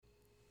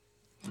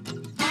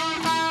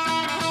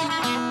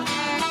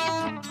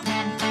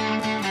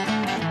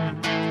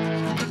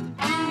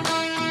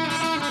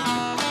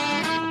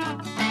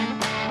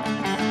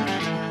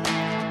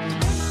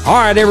All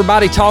right,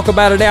 everybody, Talk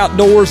About It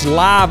Outdoors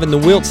live in the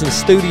Wilson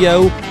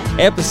studio.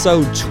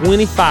 Episode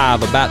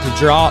 25 about to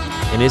drop,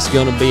 and it's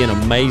going to be an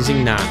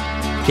amazing night.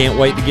 Can't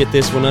wait to get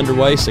this one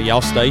underway, so y'all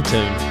stay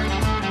tuned.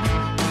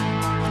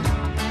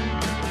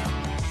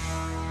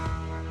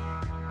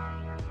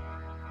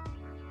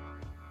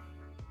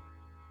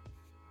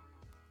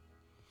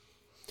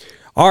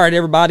 All right,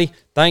 everybody,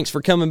 thanks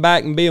for coming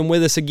back and being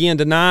with us again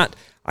tonight.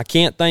 I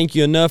can't thank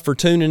you enough for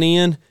tuning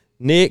in.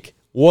 Nick,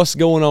 what's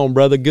going on,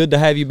 brother? Good to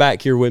have you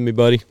back here with me,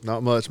 buddy.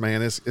 Not much,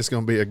 man. It's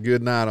going to be a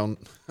good night on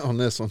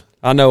this one.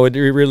 I know it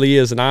really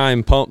is, and I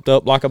am pumped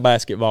up like a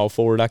basketball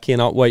for it. I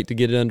cannot wait to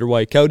get it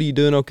underway. Cody, you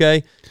doing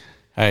okay?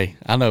 Hey,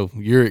 I know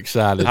you're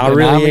excited. I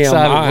really am.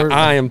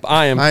 I am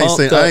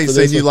pumped up. I ain't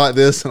seen you like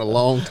this in a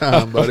long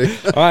time, buddy.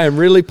 I am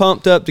really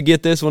pumped up to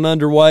get this one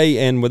underway,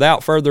 and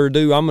without further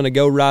ado, I'm going to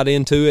go right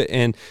into it.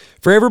 And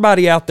for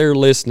everybody out there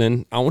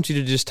listening, I want you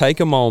to just take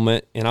a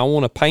moment, and I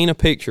want to paint a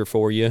picture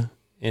for you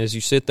as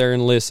you sit there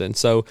and listen.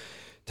 So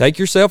take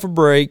yourself a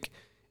break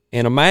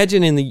and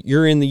imagine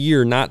you're in the year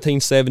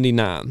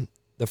 1979.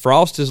 The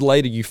frost has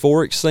laid a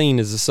euphoric scene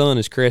as the sun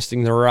is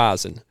cresting the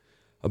horizon.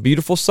 A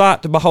beautiful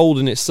sight to behold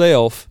in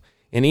itself,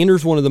 and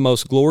enters one of the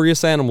most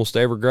glorious animals to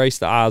ever grace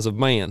the eyes of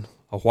man,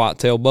 a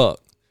white-tailed buck.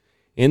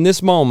 In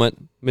this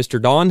moment, Mr.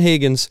 Don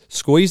Higgins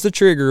squeezed the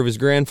trigger of his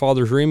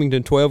grandfather's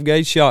Remington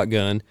 12-gauge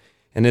shotgun,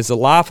 and as the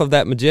life of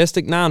that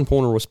majestic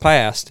nine-pointer was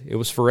past, it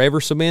was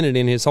forever cemented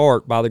in his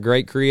heart by the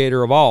great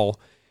creator of all,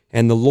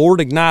 and the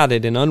Lord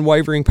ignited an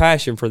unwavering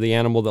passion for the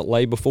animal that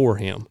lay before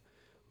him.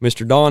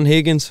 Mr. Don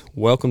Higgins,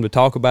 welcome to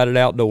Talk About It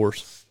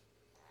Outdoors.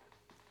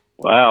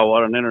 Wow,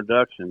 what an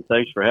introduction.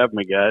 Thanks for having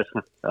me, guys.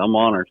 I'm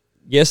honored.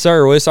 Yes,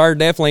 sir. Well, it's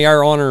definitely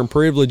our honor and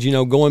privilege,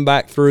 going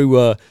back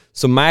through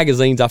some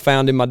magazines I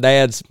found in my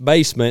dad's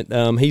basement.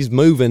 He's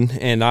moving,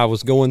 and I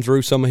was going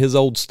through some of his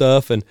old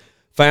stuff and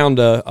found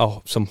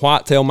some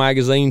whitetail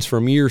magazines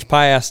from years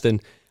past, and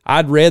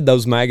I'd read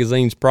those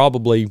magazines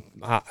probably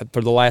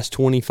for the last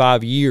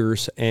 25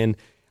 years, and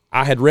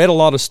I had read a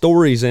lot of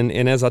stories, and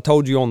as I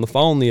told you on the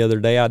phone the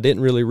other day, I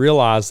didn't really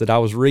realize that I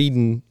was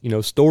reading,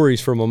 stories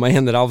from a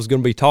man that I was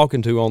going to be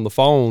talking to on the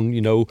phone.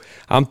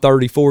 I'm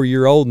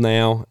 34-year-old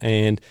now,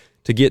 and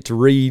to get to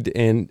read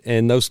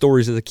and those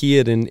stories as a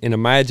kid and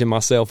imagine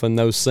myself in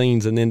those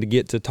scenes, and then to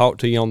get to talk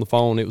to you on the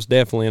phone, it was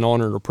definitely an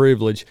honor and a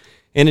privilege,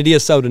 and it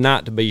is so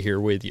tonight to be here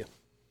with you.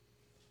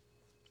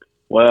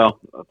 Well,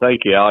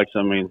 thank you, Alex.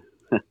 I mean,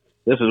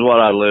 this is what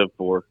I live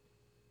for.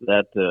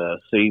 That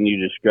scene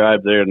you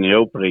described there in the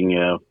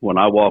opening, when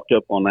I walked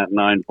up on that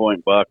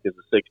 9-point buck as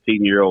a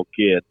 16-year-old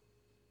kid,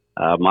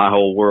 my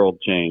whole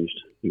world changed.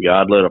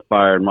 God lit a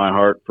fire in my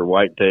heart for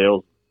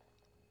whitetails.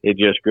 It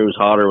just grows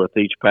hotter with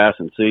each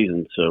passing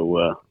season.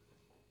 So,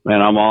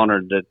 man, I'm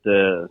honored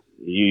that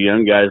you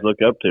young guys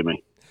look up to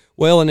me.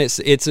 Well, and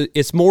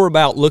it's more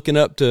about looking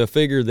up to a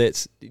figure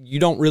that's you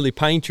don't really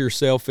paint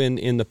yourself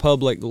in the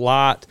public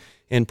light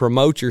and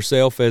promote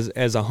yourself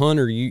as a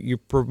hunter. You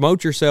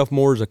promote yourself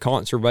more as a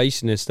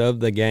conservationist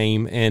of the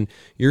game, and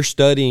your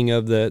studying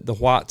of the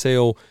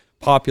whitetail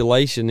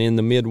population in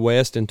the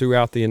Midwest and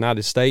throughout the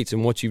United States,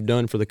 and what you've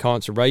done for the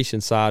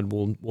conservation side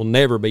will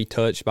never be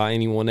touched by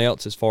anyone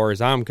else as far as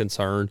I'm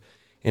concerned.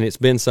 And it's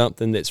been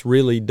something that's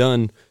really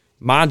done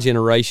my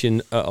generation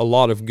a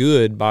lot of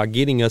good by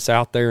getting us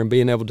out there and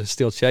being able to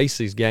still chase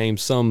these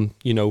games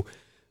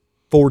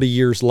 40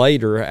 years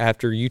later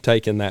after you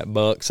taking that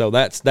buck. So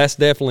that's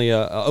definitely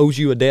owes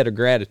you a debt of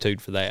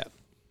gratitude for that.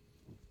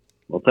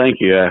 Well, thank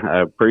you. I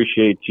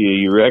appreciate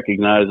you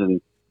recognizing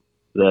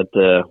that,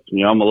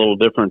 I'm a little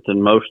different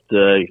than most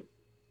deer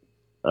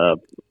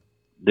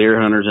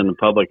hunters in the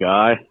public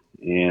eye.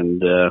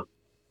 And,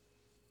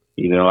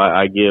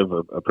 I give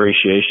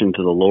appreciation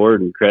to the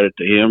Lord and credit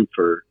to him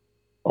for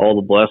all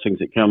the blessings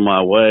that come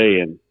my way.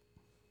 And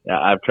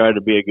I've tried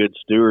to be a good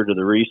steward of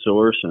the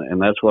resource,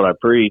 and that's what I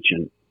preach.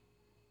 And,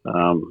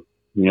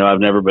 I've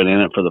never been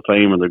in it for the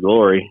fame or the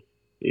glory.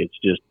 It's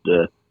just,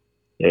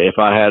 if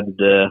I had,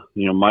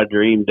 my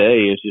dream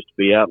day is just to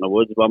be out in the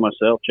woods by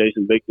myself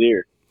chasing big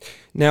deer.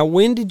 Now,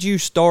 when did you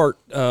start,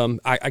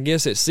 I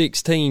guess at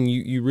 16,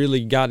 you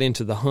really got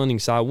into the hunting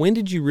side. When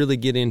did you really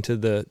get into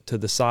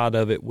the side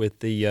of it with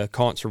the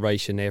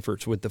conservation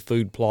efforts, with the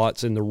food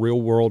plots and the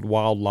real world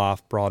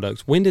wildlife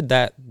products? When did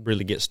that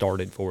really get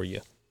started for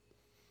you?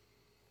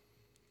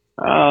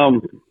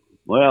 Well,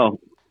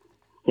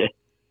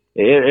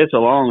 it's a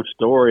long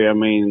story. I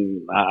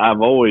mean,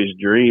 I've always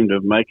dreamed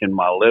of making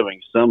my living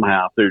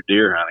somehow through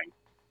deer hunting.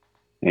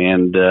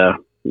 And,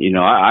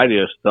 I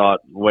just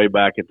thought way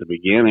back at the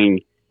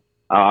beginning,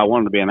 I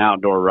wanted to be an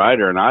outdoor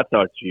writer, and I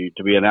thought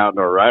to be an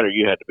outdoor writer,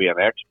 you had to be an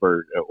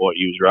expert at what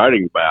you was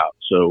writing about.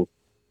 So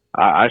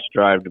I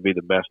strived to be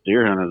the best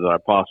deer hunter that I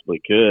possibly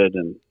could.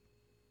 And,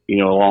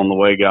 along the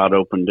way, God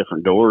opened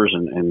different doors,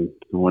 and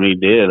when he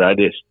did, I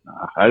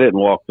didn't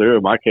walk through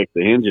them. I kicked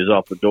the hinges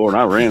off the door and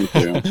I ran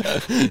through them.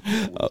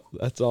 Oh,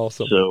 that's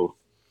awesome. So,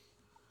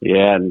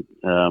 yeah, and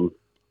in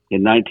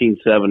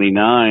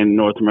 1979,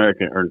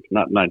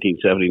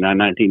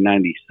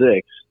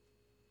 1996,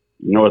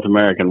 North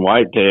American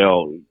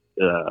Whitetail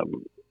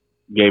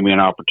gave me an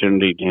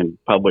opportunity to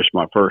publish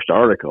my first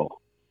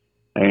article.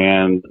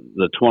 And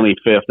the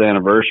 25th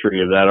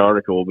anniversary of that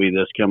article will be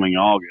this coming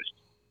August.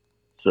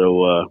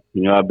 So,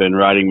 I've been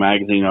writing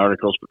magazine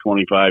articles for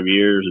 25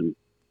 years, and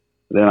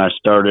then I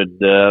started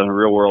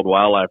Real World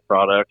Wildlife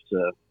Products,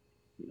 a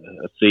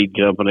seed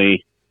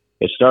company.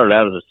 It started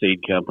out as a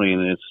seed company,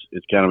 and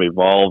it's kind of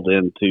evolved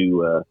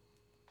into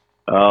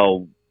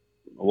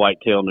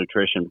whitetail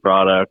nutrition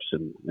products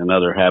and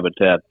other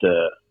habitat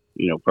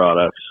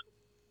products.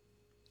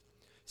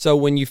 So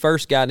when you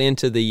first got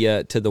into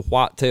the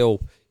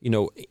whitetail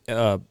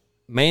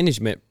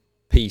management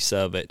piece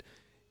of it,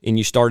 and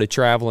you started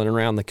traveling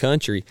around the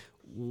country,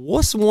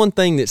 what's one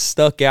thing that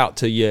stuck out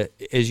to you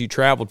as you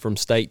traveled from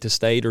state to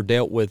state or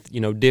dealt with,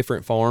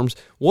 different farms?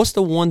 What's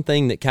the one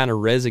thing that kind of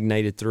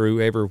resonated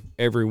through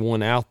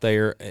everyone out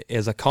there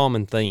as a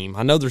common theme?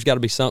 I know there's got to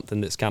be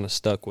something that's kind of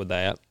stuck with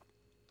that.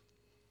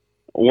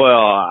 Well,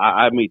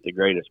 I meet the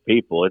greatest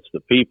people. It's the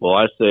people.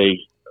 I've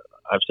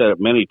said it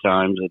many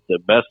times, that the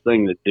best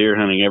thing that deer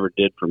hunting ever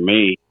did for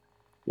me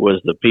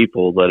was the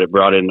people that it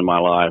brought into my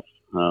life.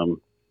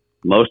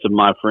 Most of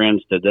my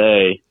friends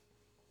today,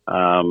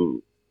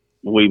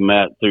 we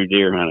met through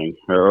deer hunting,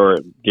 or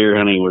deer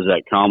hunting was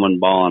that common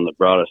bond that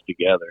brought us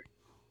together.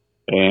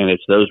 And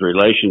it's those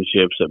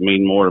relationships that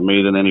mean more to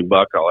me than any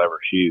buck I'll ever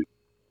shoot.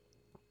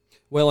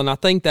 Well, and I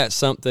think that's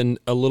something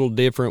a little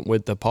different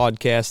with the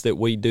podcast that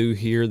we do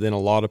here than a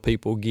lot of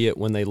people get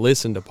when they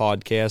listen to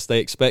podcasts. They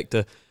expect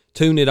to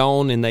tune it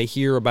on and they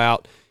hear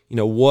about,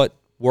 what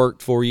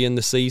worked for you in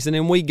the season,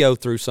 and we go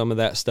through some of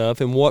that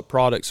stuff and what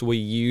products we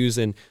use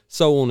and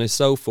so on and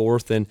so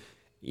forth. And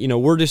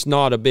we're just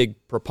not a big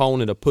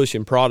proponent of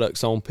pushing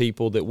products on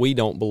people that we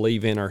don't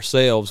believe in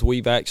ourselves.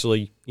 We've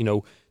actually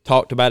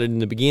talked about it in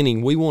the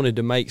beginning. We wanted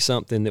to make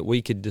something that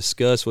we could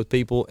discuss with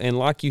people, and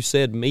like you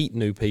said, meet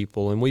new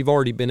people. And we've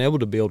already been able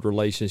to build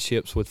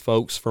relationships with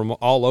folks from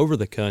all over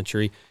the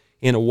country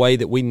in a way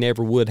that we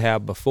never would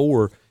have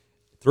before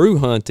through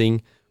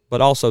hunting, but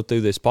also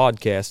through this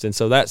podcast. And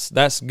so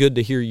that's good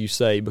to hear you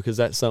say, because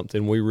that's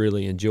something we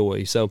really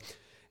enjoy. So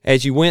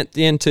as you went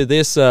into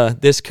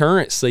this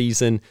current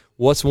season,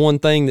 what's one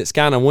thing that's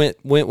kind of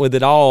went with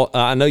it all?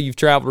 I know you've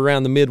traveled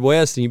around the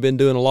Midwest and you've been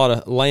doing a lot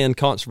of land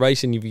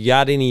conservation. Have you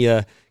got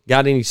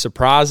any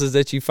surprises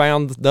that you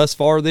found thus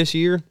far this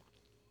year?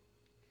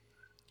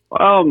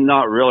 Well,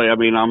 not really. I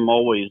mean, I'm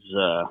always,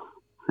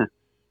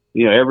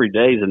 every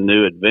day is a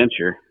new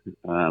adventure.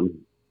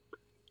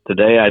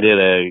 Today I did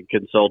a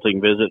consulting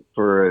visit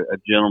for a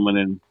gentleman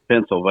in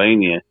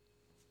Pennsylvania.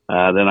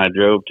 Then I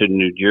drove to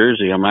New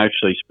Jersey. I'm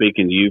actually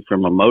speaking to you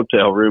from a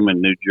motel room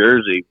in New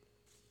Jersey,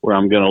 where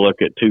I'm going to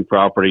look at 2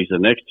 properties the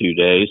next 2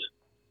 days.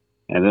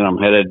 And then I'm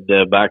headed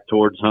back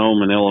towards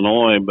home in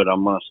Illinois, but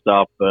I'm going to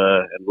stop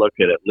and look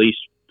at least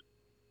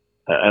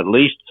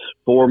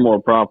 4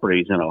 more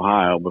properties in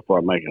Ohio before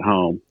I make it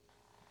home.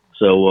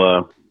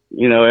 So,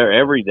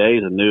 every day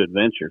is a new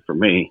adventure for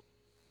me.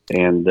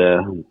 And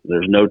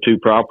there's no 2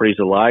 properties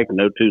alike,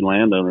 no 2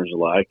 landowners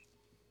alike.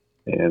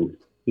 And,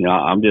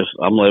 I'm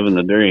living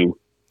the dream.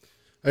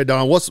 Hey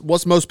Don,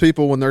 what's most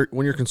people when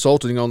you're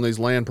consulting on these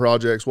land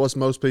projects? What's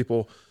most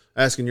people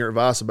asking your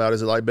advice about?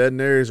 Is it like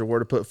bedding areas or where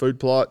to put food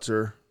plots,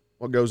 or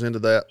what goes into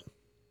that?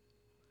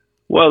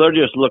 Well, they're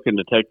just looking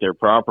to take their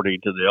property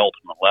to the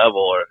ultimate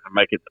level or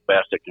make it the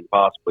best it can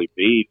possibly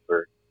be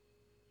for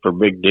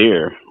big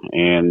deer.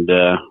 And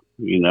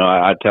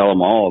I tell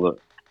them all that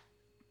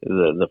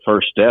the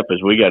first step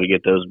is we got to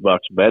get those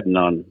bucks bedding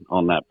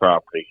on that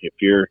property. If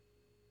you're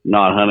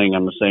not hunting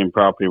on the same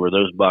property where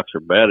those bucks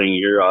are bedding,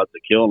 your odds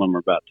of killing them are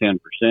about 10%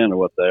 of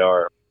what they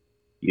are if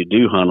you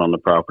do hunt on the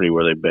property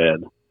where they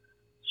bed.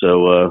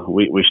 So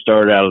we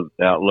started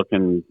out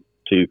looking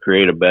to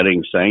create a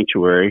bedding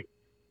sanctuary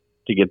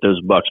to get those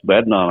bucks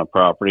bedding on a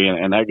property,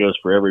 and that goes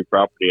for every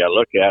property I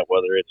look at,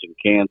 whether it's in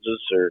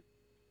Kansas or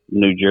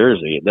New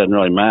Jersey. It doesn't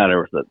really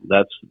matter.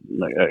 That's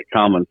a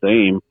common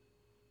theme.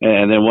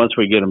 And then once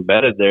we get them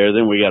bedded there,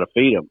 then we got to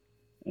feed them.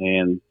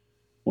 And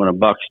when a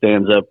buck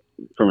stands up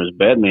from his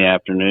bed in the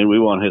afternoon, we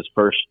want his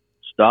first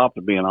stop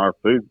to be in our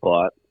food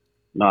plot,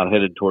 not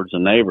headed towards the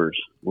neighbors.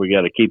 We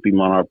got to keep him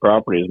on our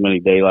property as many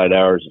daylight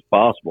hours as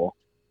possible.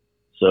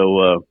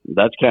 So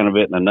that's kind of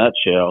it in a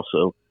nutshell.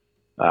 So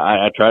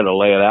I try to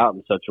lay it out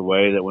in such a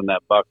way that when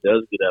that buck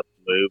does get up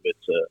and move,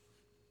 it's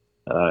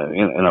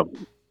in a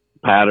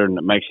pattern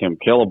that makes him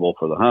killable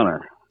for the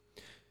hunter.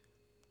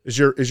 Is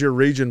your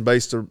region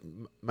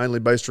mainly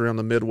based around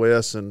the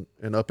Midwest and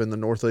up in the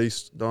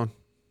Northeast, Don?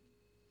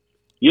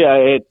 Yeah,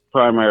 it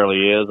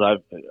primarily is.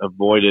 I've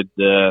avoided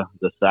the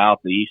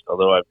Southeast,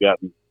 although I've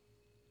gotten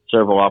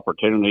several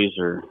opportunities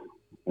or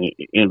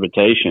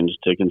invitations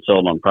to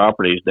consult on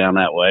properties down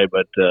that way.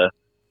 But,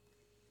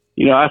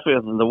 I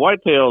feel the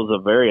whitetail is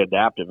a very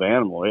adaptive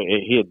animal.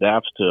 He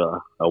adapts to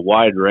a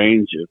wide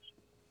range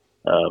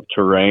of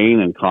terrain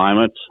and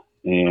climates.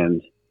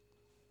 And,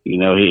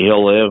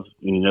 he'll live,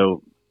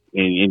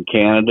 in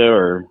Canada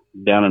or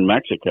down in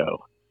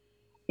Mexico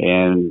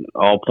and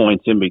all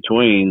points in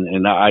between.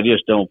 And I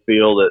just don't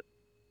feel that,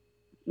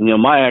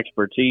 my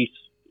expertise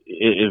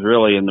is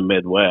really in the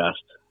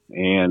Midwest.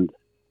 And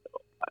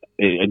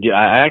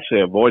I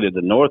actually avoided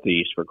the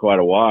Northeast for quite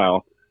a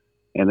while.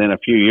 And then a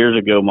few years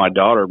ago, my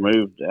daughter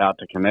moved out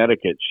to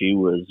Connecticut. She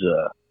was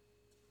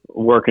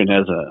working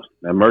as an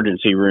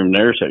emergency room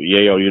nurse at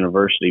Yale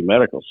University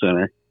Medical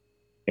Center.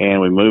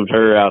 And we moved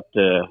her out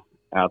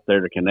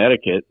there to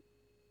Connecticut.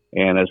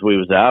 And as we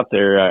was out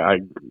there, I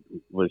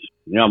was,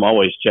 I'm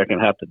always checking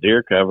out the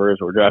deer cover as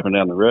we're driving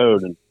down the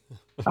road. And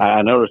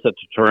I noticed that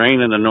the terrain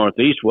in the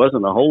Northeast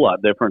wasn't a whole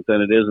lot different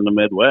than it is in the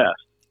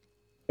Midwest.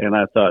 And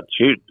I thought,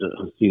 shoot,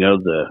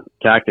 the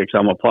tactics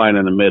I'm applying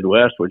in the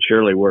Midwest would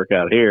surely work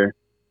out here.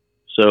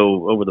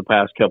 So over the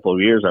past couple of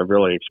years, I've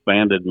really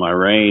expanded my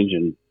range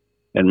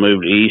and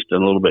moved east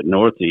and a little bit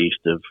northeast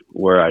of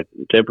where I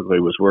typically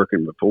was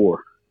working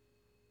before.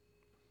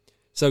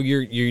 So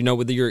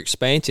with your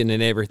expansion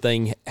and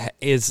everything,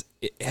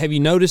 have you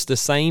noticed the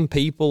same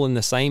people in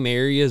the same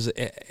areas?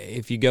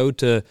 If you go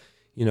to,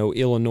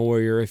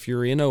 Illinois, or if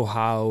you're in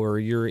Ohio or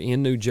you're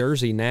in New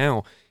Jersey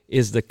now,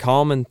 is the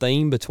common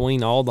theme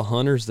between all the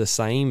hunters the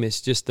same? It's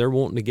just they're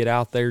wanting to get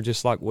out there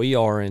just like we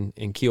are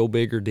and kill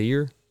bigger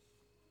deer?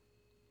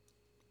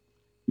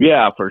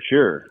 Yeah, for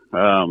sure.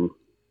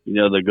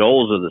 The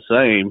goals are the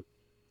same.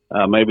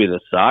 Maybe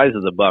the size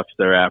of the bucks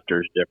they're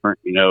after is different.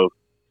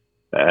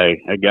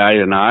 A guy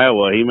in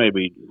Iowa, he may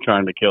be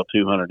trying to kill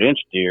 200-inch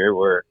deer,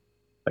 where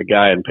a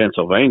guy in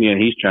Pennsylvania,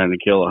 he's trying to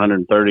kill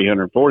 130,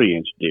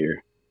 140-inch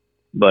deer.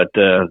 But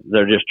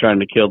they're just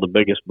trying to kill the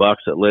biggest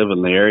bucks that live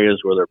in the areas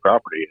where their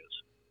property is.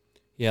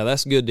 Yeah,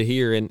 that's good to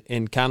hear.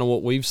 And kind of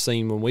what we've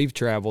seen when we've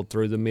traveled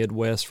through the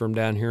Midwest from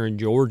down here in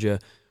Georgia,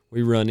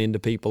 we run into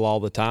people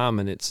all the time,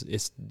 and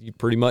it's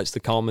pretty much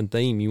the common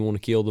theme. You want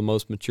to kill the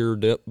most mature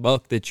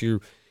buck that you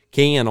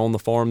can on the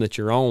farm that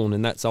you're on,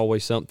 and that's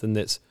always something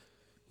that's,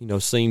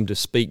 seemed to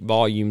speak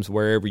volumes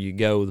wherever you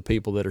go. The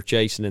people that are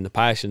chasing and the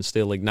passion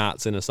still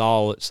ignites in us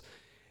all.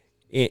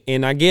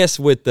 And I guess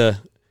with the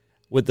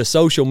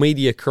social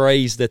media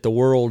craze that the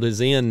world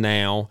is in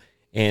now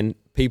and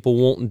people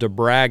wanting to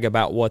brag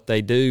about what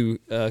they do,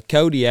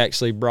 Cody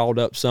actually brought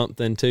up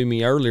something to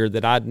me earlier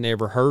that I'd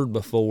never heard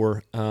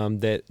before,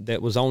 that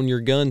was on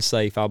your gun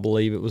safe. I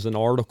believe it was an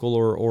article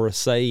or a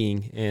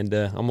saying, and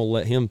I'm going to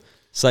let him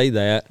say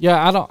that.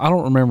 Yeah, I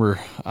don't remember,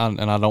 and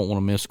I don't want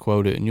to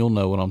misquote it, and you'll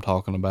know what I'm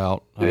talking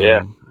about.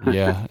 You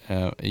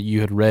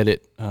had read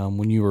it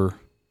when you were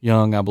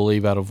young, I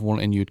believe, out of one,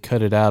 and you'd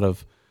cut it out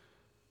of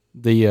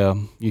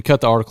you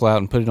cut the article out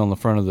and put it on the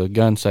front of the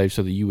gun safe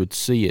so that you would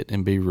see it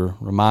and be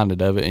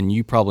reminded of it. And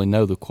you probably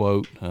know the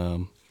quote.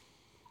 Oh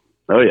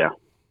yeah,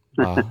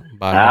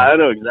 I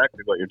know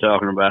exactly what you're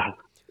talking about.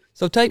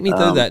 So take me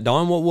through that,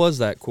 Don. What was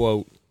that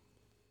quote?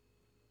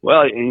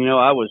 Well,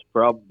 I was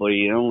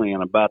probably only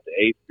in about the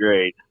 8th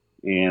grade,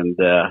 and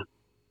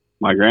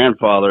my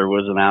grandfather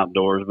was an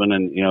outdoorsman,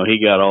 and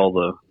he got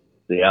all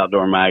the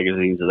outdoor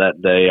magazines of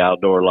that day: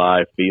 Outdoor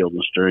Life, Field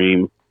and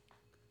Stream,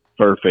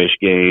 Fur Fish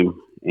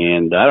Game.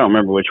 And I don't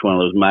remember which one of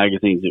those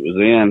magazines it was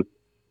in,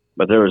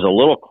 but there was a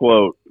little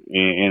quote,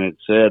 and it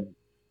said,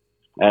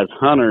 as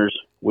hunters,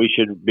 we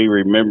should be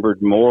remembered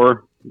as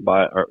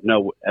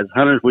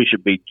hunters, we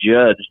should be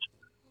judged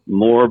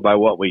more by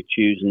what we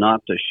choose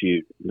not to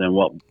shoot than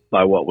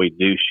by what we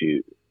do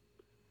shoot.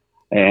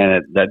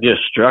 And that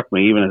just struck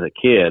me even as a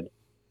kid.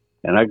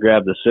 And I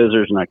grabbed the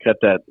scissors and I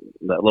cut that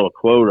little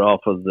quote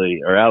out of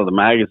the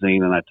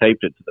magazine, and I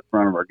taped it to the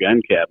front of our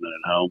gun cabinet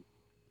at home.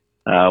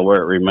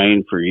 Where it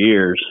remained for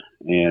years,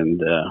 and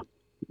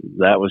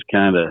that was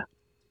kind of,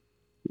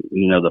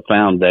 the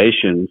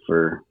foundation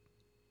for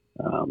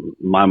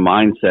my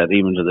mindset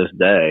even to this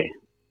day.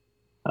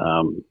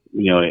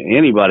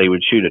 Anybody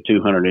would shoot a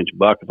 200-inch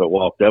buck if it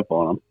walked up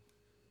on them,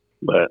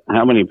 but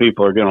how many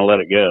people are going to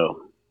let it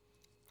go?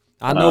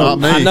 I know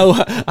one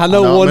fella. I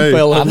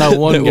know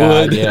one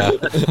guy. Would. Yeah,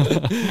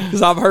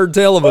 because I've heard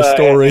tell of a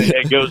story.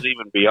 It goes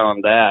even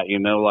beyond that.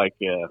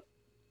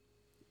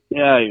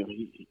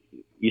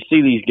 You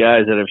see these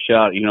guys that have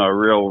shot, a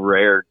real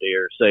rare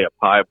deer, say a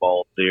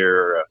piebald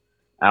deer or a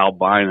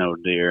albino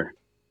deer.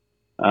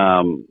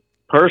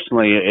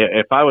 Personally,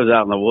 if I was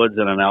out in the woods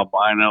and an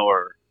albino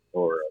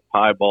or a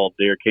piebald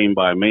deer came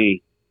by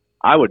me,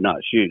 I would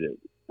not shoot it.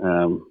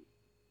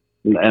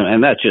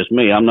 And that's just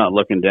me. I'm not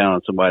looking down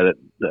on somebody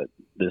that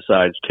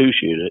decides to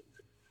shoot it.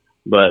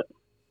 But,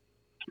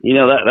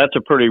 that's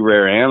a pretty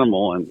rare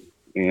animal,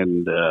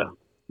 and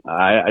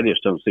I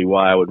just don't see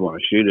why I would want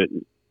to shoot it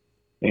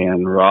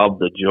and rob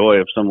the joy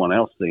of someone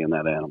else seeing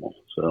that animal.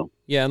 So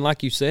yeah, and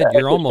like you said,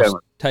 you're almost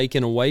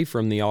taking away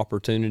from the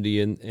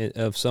opportunity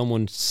of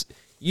someone.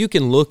 You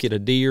can look at a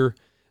deer,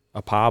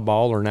 a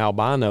piebald, or an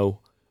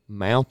albino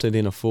mounted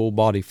in a full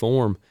body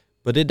form,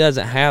 but it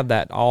doesn't have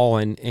that awe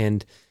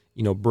and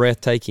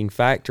breathtaking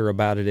factor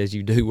about it as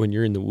you do when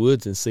you're in the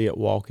woods and see it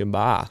walking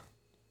by.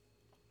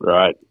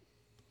 Right.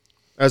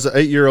 As an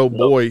 8-year-old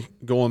boy,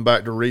 going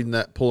back to reading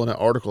that, pulling that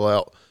article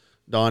out,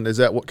 Don, is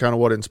that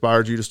what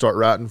inspired you to start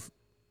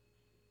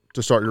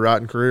your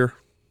writing career?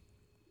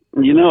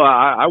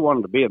 I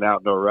wanted to be an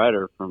outdoor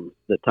writer from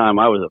the time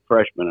I was a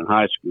freshman in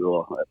high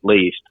school, at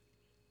least.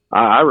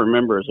 I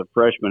remember as a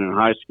freshman in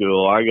high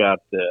school, I got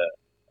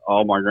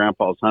all my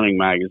grandpa's hunting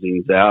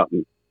magazines out,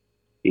 and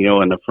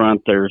in the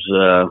front there's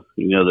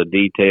the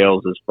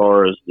details as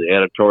far as the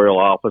editorial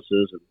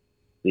offices and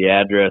the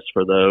address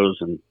for those,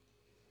 and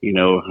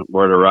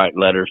where to write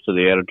letters to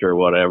the editor or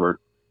whatever.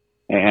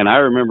 And I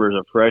remember as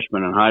a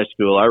freshman in high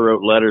school, I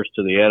wrote letters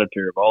to the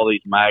editor of all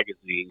these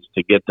magazines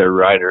to get their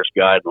writer's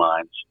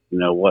guidelines,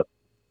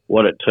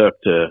 what it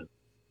took to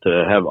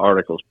have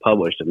articles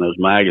published in those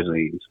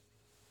magazines.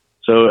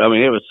 So, I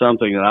mean, it was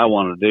something that I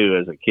wanted to do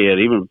as a kid.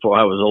 Even before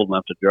I was old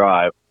enough to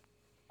drive,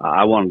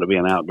 I wanted to be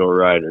an outdoor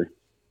writer.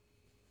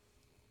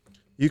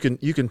 You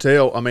can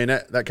tell. I mean,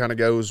 that kind of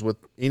goes with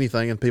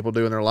anything and people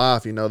do in their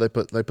life. They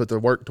put their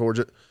work towards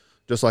it,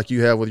 just like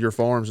you have with your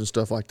farms and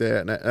stuff like that.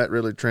 And that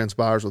really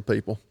transpires with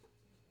people.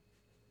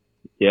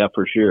 Yeah,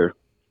 for sure.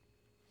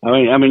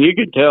 I mean, you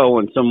can tell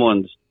when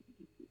someone's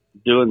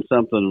doing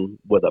something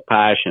with a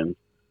passion,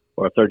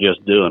 or if they're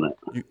just doing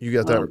it. You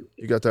got that.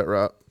 You got that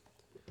right.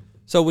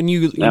 So when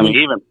you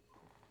even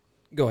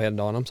go ahead,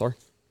 Don. I'm sorry.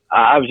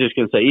 I was just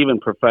going to say, even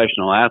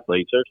professional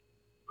athletes. There's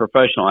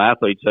professional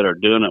athletes that are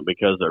doing it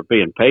because they're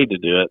being paid to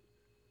do it,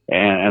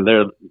 and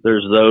there's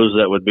those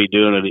that would be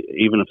doing it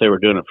even if they were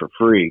doing it for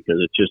free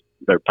because it's just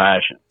their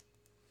passion.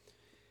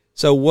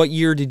 So, what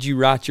year did you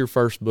write your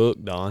first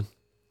book, Don?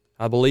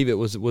 I believe it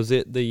was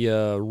it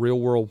the Real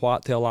World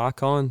Whitetail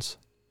Icons?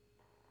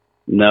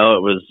 No,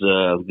 it was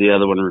the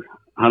other one,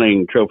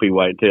 Hunting Trophy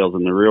Whitetails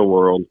in the Real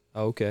World.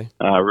 Okay.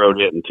 I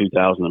wrote it in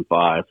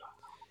 2005.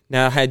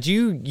 Now, had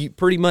you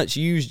pretty much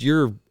used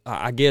your,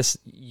 I guess,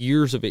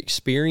 years of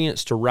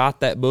experience to write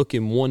that book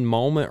in one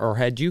moment, or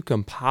had you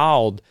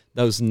compiled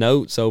those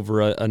notes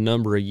over a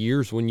number of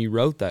years when you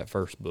wrote that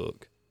first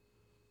book?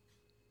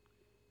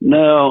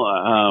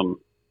 No,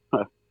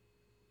 well,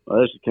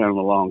 this is kind of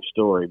a long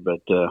story,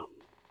 but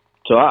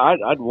so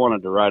I'd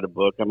wanted to write a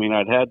book. I mean,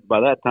 by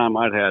that time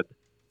I'd had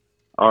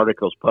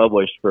articles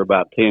published for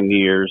about 10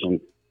 years,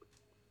 and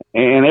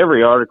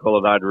every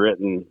article that I'd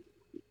written,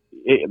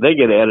 they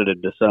get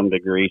edited to some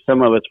degree.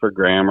 Some of it's for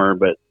grammar,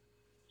 but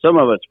some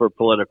of it's for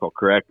political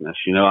correctness.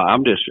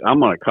 I'm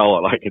going to call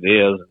it like it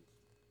is.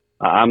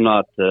 I'm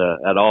not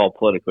at all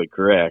politically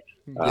correct.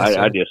 Yes,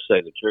 I just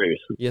say the truth.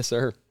 Yes,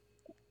 sir.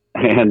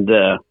 And,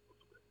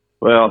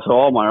 so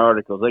all my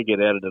articles, they get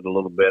edited a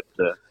little bit.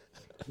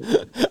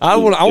 I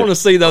want to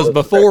see those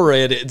before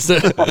edits.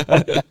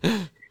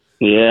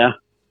 Yeah.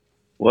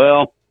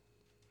 Well,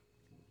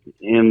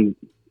 in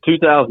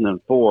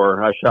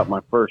 2004, I shot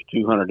my first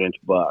 200-inch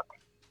buck.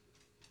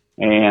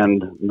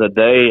 And the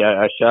day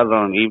I shot it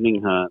on an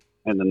evening hunt,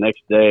 and the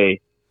next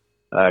day,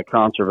 a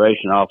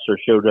conservation officer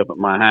showed up at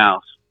my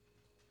house.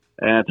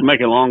 And to make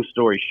a long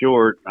story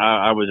short,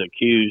 I was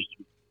accused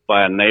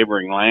by a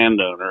neighboring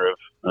landowner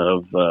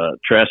of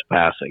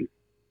trespassing,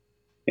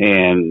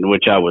 and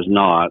which I was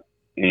not.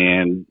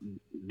 And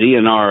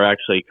DNR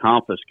actually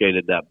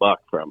confiscated that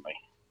buck from me.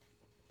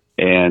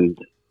 And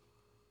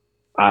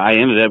I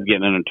ended up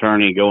getting an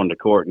attorney, going to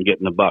court and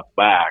getting the buck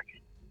back.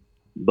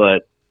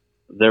 But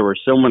there were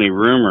so many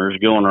rumors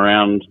going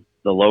around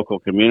the local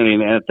community.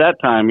 And at that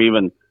time,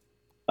 even,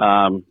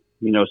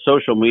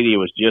 social media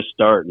was just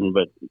starting,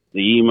 but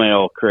the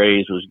email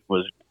craze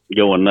was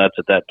going nuts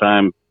at that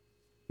time.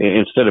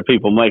 Instead of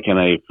people making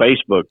a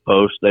Facebook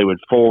post, they would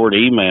forward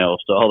emails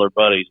to all their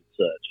buddies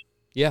and such.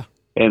 Yeah.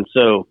 And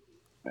so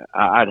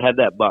I'd had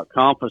that buck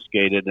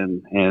confiscated,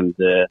 and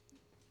the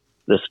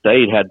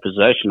state had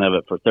possession of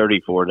it for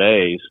 34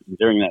 days.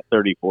 During that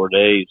 34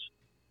 days,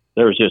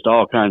 there was just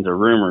all kinds of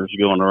rumors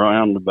going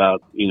around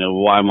about,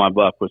 why my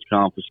buck was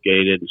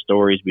confiscated and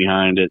stories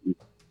behind it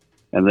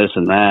and this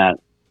and that.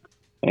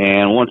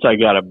 And once I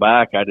got it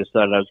back, I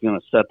decided I was going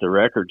to set the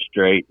record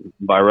straight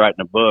by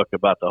writing a book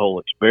about the whole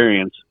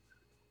experience,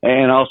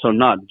 and also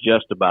not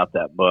just about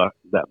that buck,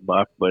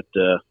 but,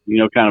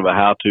 kind of a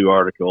how-to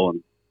article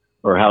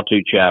or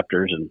how-to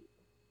chapters,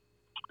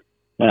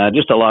 and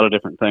just a lot of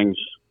different things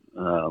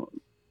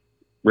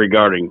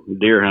regarding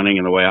deer hunting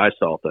and the way I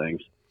saw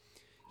things.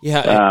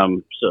 Yeah.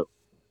 So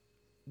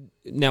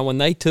now, when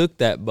they took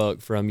that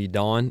buck from you,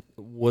 Don,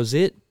 was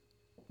it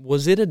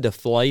a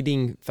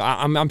deflating?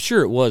 I'm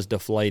sure it was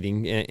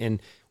deflating.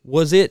 And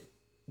was it?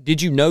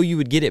 Did you know you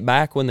would get it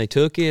back when they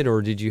took it,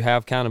 or did you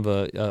have kind of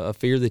a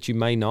fear that you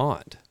may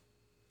not?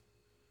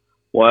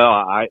 Well,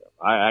 I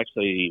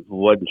actually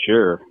wasn't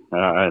sure,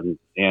 and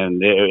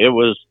it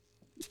was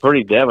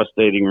pretty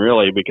devastating,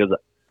 really, because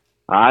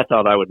I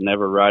thought I would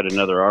never write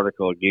another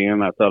article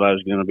again. I thought I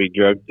was going to be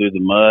dragged through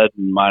the mud,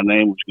 and my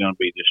name was going to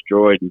be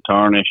destroyed and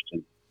tarnished.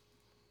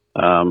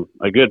 And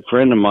a good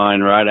friend of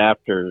mine, right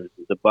after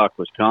the buck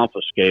was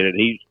confiscated,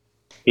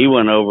 he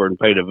went over and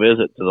paid a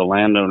visit to the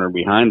landowner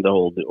behind the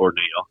whole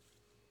ordeal.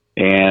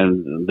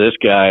 And this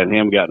guy and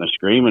him got in a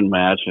screaming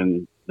match,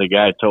 and the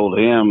guy told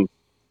him,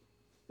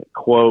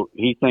 quote,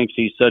 "He thinks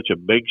he's such a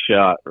big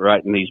shot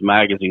writing these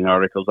magazine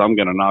articles, I'm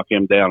going to knock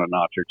him down a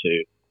notch or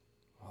two."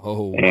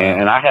 Oh, wow.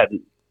 And I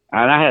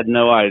had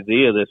no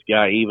idea this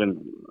guy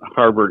even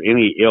harbored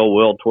any ill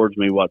will towards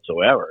me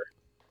whatsoever.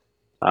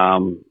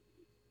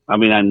 I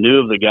mean, I knew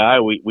of the guy.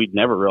 We'd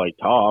never really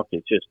talked.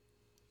 It's just,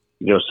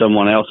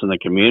 someone else in the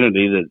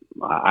community that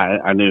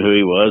I knew who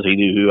he was. He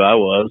knew who I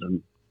was,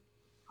 and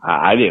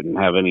I didn't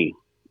have any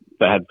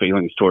bad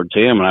feelings towards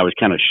him. And I was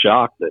kind of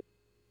shocked that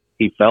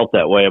he felt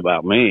that way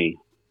about me.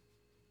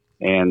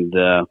 And,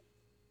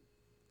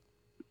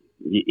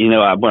 when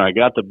I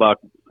got the buck,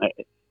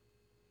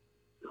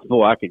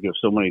 I could go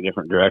so many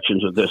different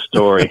directions with this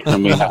story. I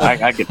mean,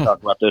 I could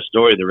talk about this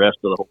story the rest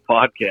of the whole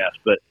podcast,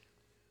 but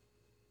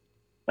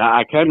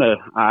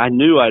I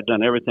knew I'd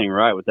done everything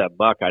right with that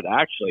buck.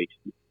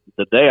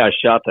 The day I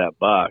shot that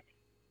buck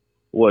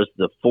was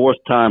the fourth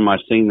time I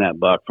seen that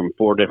buck from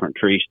 4 different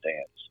tree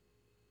stands.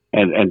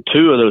 And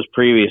 2 of those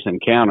previous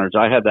encounters,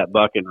 I had that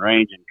buck in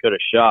range and could have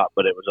shot,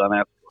 but it was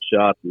unethical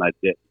shots, and I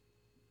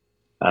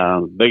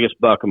didn't. Biggest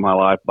buck of my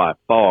life by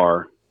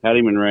far. Had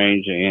him in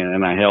range,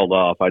 and I held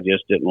off. I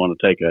just didn't want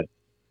to take an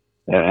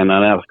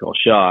unethical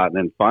shot. And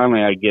then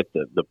finally I get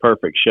the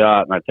perfect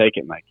shot, and I take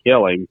it and I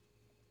kill him.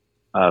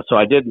 So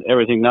I did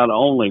everything not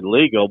only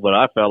legal, but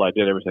I felt I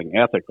did everything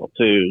ethical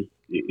too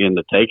in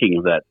the taking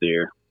of that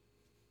deer.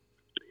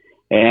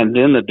 And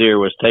then the deer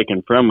was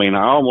taken from me, and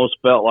I almost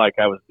felt like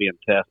I was being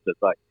tested,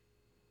 like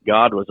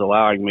God was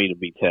allowing me to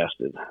be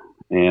tested.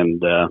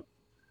 And,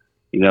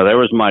 there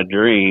was my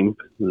dream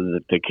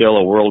to kill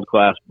a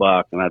world-class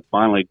buck, and I'd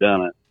finally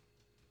done it.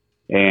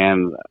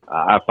 And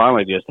I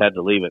finally just had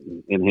to leave it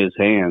in his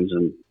hands.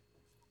 And,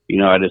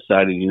 I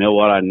decided,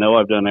 what? I know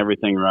I've done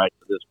everything right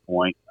to this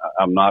point.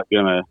 I'm not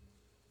going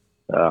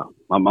to,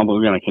 I'm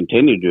going to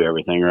continue to do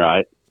everything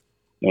right.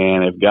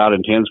 And if God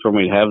intends for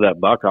me to have that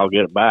buck, I'll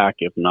get it back.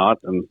 If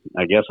not, then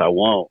I guess I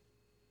won't.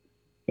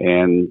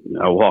 And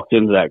I walked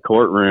into that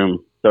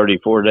courtroom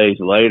 34 days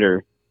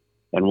later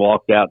and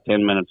walked out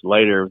 10 minutes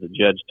later with the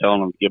judge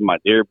telling him to give my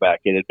deer back.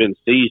 It had been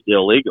seized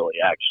illegally,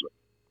 actually.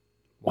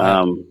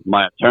 Wow.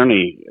 My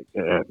attorney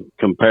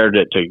compared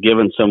it to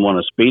giving someone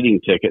a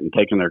speeding ticket and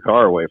taking their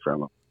car away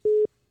from them.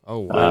 Oh,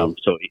 wow.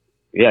 So,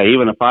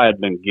 even if I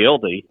had been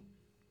guilty,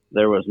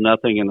 there was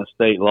nothing in the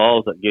state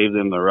laws that gave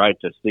them the right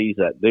to seize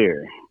that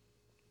deer.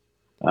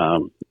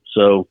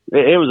 So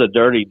it was a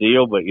dirty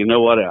deal, but you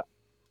know what?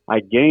 I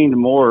gained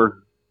more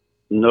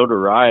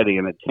notoriety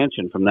and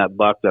attention from that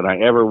buck than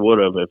I ever would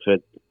have if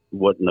it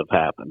wouldn't have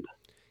happened.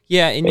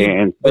 Yeah,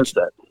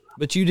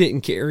 but you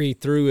didn't carry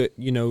through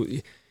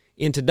it,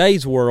 in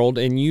today's world,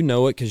 and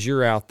it because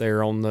you're out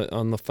there on the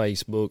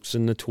Facebooks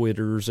and the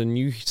Twitters, and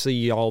you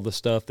see all the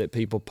stuff that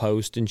people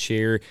post and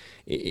share.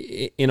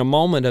 In a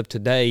moment of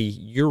today,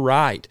 you're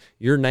right.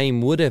 Your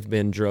name would have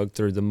been dragged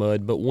through the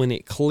mud, but when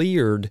it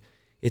cleared,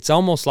 it's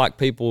almost like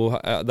people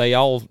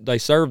they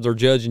serve their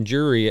judge and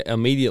jury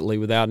immediately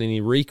without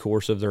any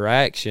recourse of their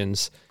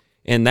actions,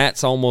 and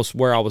that's almost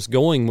where I was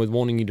going with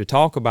wanting you to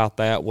talk about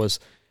that was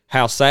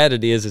how sad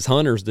it is as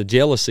hunters, the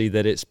jealousy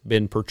that it's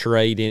been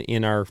portrayed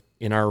in our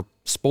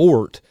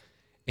sport.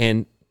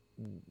 And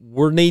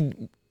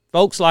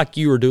folks like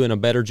you are doing a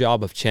better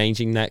job of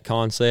changing that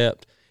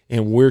concept,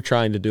 and we're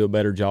trying to do a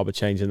better job of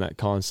changing that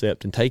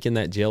concept and taking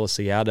that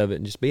jealousy out of it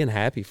and just being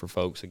happy for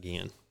folks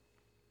again.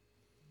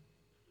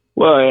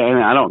 Well,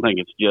 and I don't think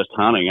it's just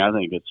hunting. I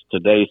think it's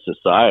today's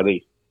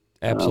society.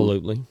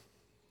 Absolutely.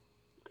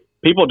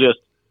 People just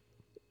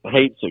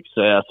hate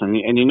success, and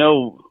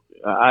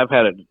I've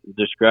had it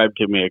described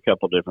to me a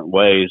couple different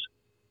ways.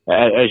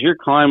 As you're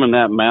climbing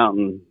that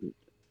mountain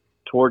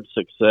towards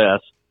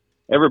success,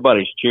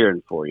 everybody's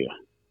cheering for you.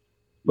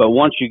 But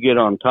once you get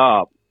on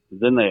top,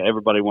 then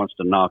everybody wants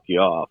to knock you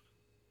off.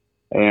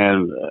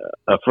 And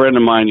a friend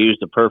of mine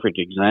used a perfect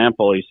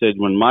example. He said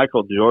when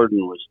Michael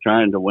Jordan was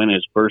trying to win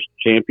his first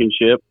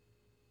championship,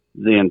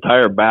 the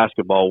entire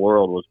basketball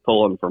world was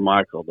pulling for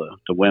Michael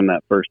to win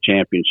that first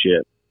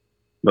championship.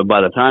 But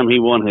by the time he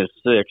won his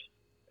sixth,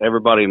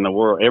 everybody in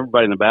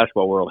the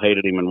basketball world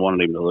hated him and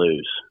wanted him to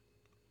lose.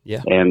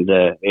 Yeah. And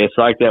it's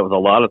like that with a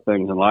lot of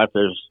things in life.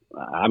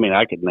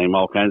 I could name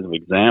all kinds of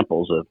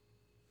examples of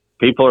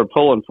people are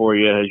pulling for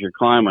you as you're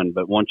climbing,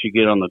 but once you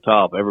get on the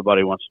top,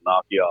 everybody wants to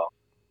knock you off.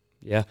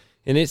 Yeah.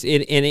 And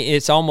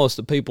it's almost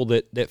the people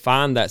that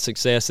find that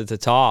success at the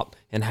top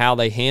and how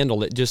they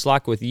handle it. Just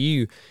like with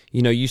you,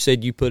 you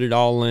said you put it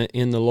all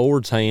in the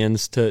Lord's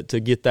hands to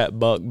get that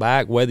buck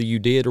back, whether you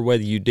did or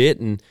whether you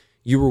didn't.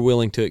 You were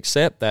willing to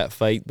accept that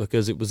fate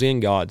because it was in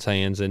God's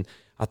hands. And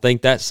I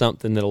think that's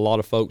something that a lot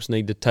of folks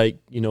need to take,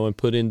 and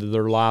put into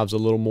their lives a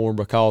little more,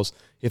 because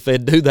if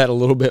they'd do that a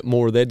little bit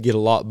more, they'd get a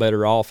lot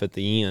better off at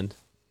the end.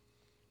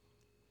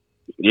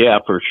 Yeah,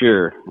 for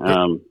sure.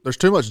 There's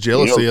too much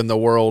jealousy in the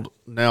world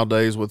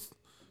nowadays with,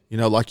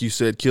 like you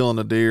said, killing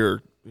a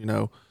deer.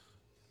 You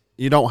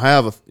don't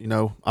have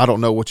I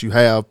don't know what you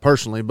have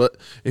personally, but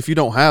if you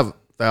don't have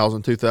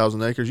 1,000,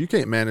 2,000 acres, you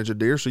can't manage a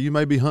deer, so you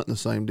may be hunting the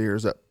same deer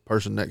as that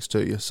person next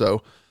to you.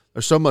 So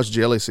there's so much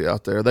jealousy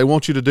out there. They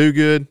want you to do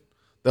good.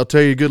 They'll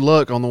tell you good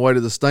luck on the way to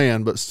the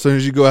stand, but as soon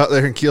as you go out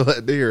there and kill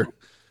that deer,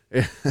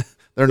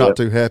 they're not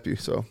too happy.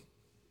 So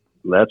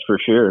that's for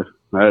sure.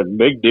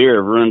 Big deer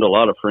have ruined a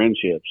lot of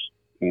friendships,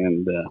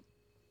 and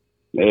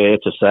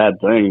it's a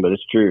sad thing, but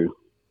it's true.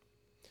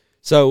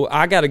 So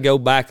I got to go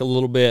back a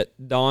little bit,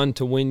 Don,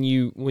 to when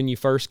you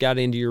first got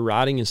into your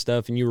writing and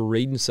stuff, and you were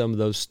reading some of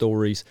those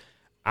stories.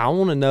 I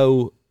want to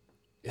know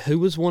who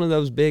was one of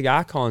those big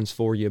icons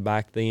for you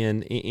back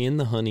then in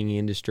the hunting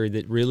industry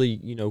that really,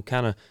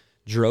 kind of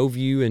drove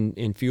you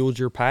and fueled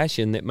your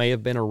passion, that may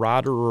have been a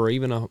writer or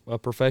even a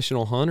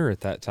professional hunter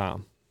at that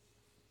time?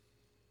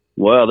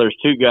 Well, there's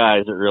two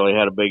guys that really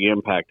had a big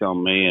impact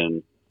on me,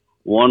 and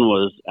one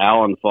was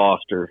Alan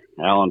Foster.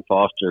 Alan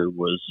Foster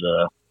was,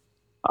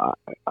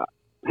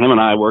 him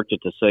and I worked at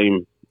the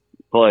same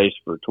place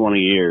for 20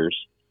 years,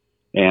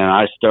 and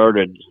I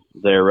started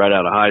there right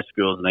out of high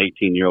school as an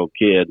 18-year-old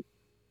kid.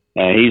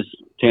 And he's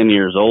 10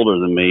 years older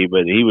than me,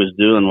 but he was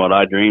doing what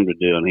I dreamed of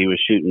doing. He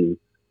was shooting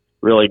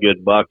really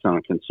good bucks on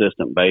a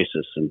consistent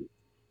basis, and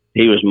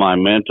he was my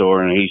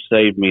mentor, and he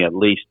saved me at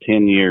least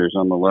 10 years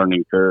on the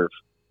learning curve,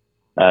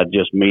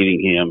 just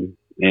meeting him.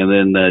 And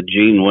then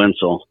Gene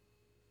Wenzel.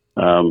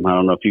 I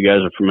don't know if you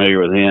guys are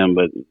familiar with him,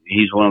 but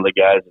he's one of the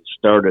guys that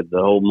started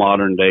the whole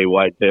modern day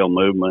whitetail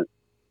movement.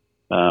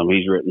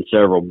 He's written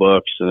several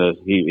books.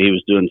 He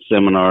was doing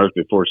seminars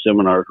before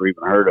seminars were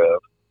even heard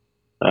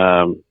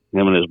of.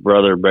 Him and his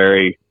brother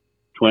Barry,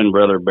 twin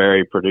brother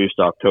Barry, produced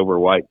October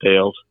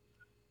Whitetails,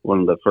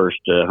 one of the first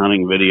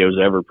hunting videos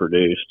ever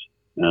produced.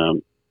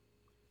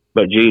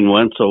 But Gene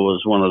Wenzel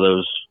was one of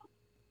those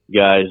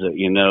guys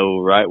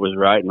that, right was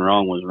right and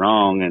wrong was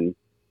wrong, and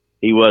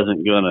he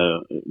wasn't going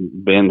to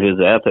bend his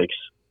ethics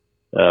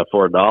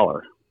for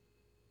 $1.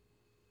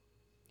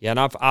 Yeah,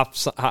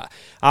 and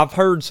I've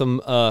heard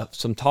some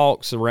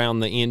talks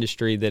around the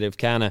industry that have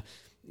kind of,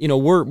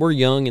 we're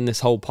young in this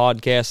whole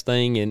podcast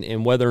thing,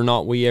 and whether or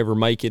not we ever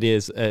make it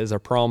as a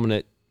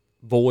prominent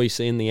voice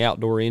in the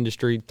outdoor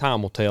industry,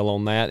 time will tell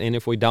on that. And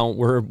if we don't,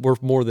 we're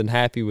more than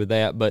happy with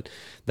that. But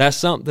that's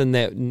something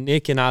that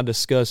Nick and I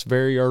discussed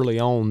very early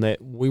on, that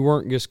we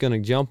weren't just going to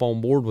jump on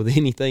board with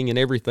anything and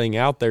everything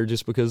out there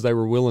just because they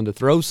were willing to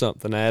throw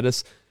something at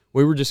us.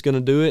 We were just going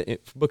to do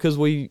it because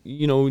we,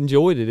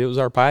 enjoyed it. It was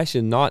our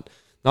passion, not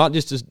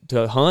just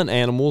to hunt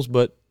animals,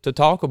 but to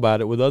talk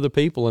about it with other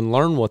people and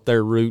learn what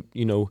their root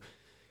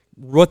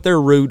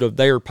of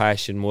their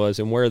passion was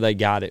and where they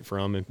got it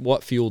from and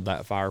what fueled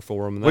that fire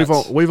for them. And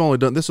we've only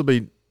done, this will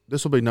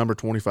be number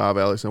 25,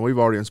 Alex, and we've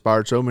already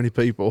inspired so many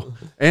people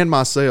and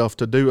myself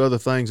to do other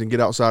things and get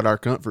outside our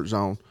comfort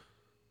zone.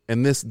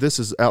 And this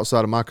is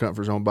outside of my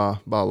comfort zone by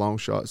a long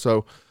shot.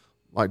 So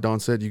like Don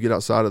said, you get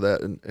outside of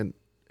that and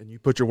you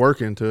put your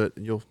work into it,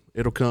 and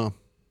it'll come.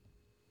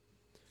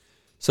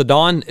 So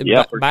Don,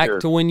 back sure.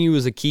 to when you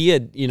was a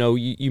kid,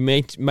 you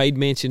made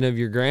mention of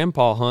your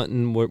grandpa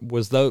hunting.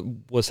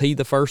 Was he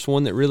the first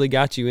one that really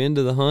got you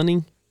into the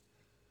hunting?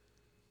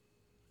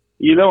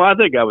 I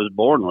think I was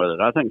born with it.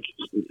 I think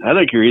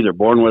you're either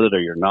born with it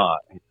or you're not.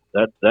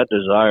 That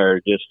desire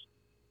just,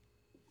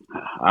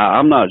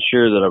 I'm not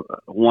sure that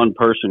one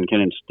person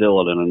can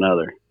instill it in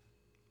another.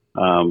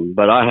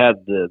 But I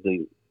had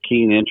the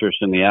keen interest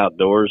in the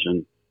outdoors,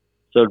 and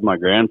so did my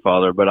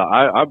grandfather. But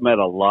I've met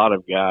a lot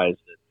of guys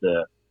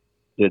that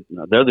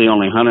they're the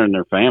only hunter in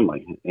their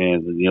family,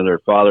 and their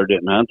father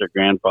didn't hunt, their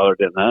grandfather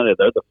didn't hunt it.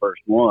 They're the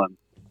first one.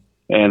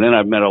 And then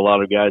I've met a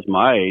lot of guys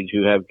my age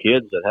who have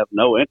kids that have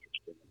no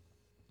interest in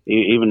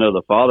it. Even though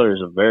the father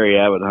is a very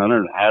avid hunter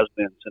and has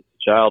been since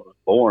the child was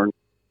born,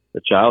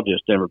 the child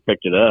just never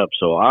picked it up.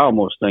 So I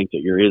almost think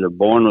that you're either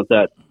born with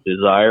that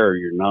desire or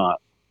you're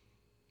not.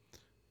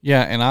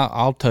 Yeah, and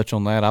I'll touch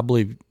on that. I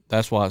believe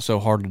that's why it's so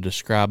hard to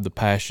describe the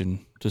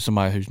passion to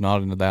somebody who's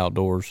not into the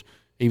outdoors.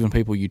 Even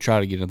people you try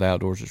to get into the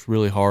outdoors, it's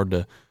really hard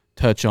to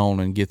touch on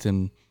and get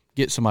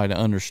somebody to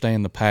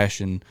understand the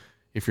passion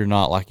if you're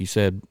not, like you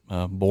said,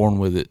 born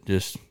with it,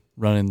 just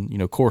running,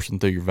 coursing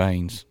through your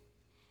veins.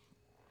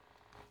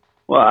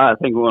 Well, I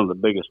think one of the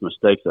biggest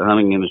mistakes the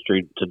hunting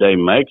industry today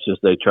makes is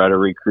they try to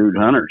recruit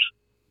hunters.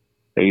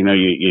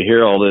 You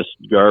hear all this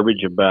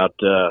garbage about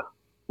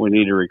we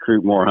need to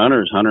recruit more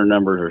hunters. Hunter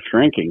numbers are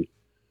shrinking.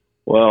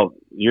 Well,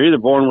 you're either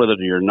born with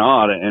it or you're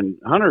not, and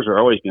hunters are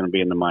always going to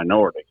be in the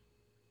minority.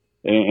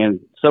 And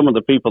some of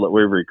the people that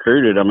we've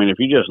recruited, if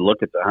you just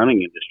look at the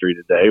hunting industry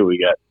today, we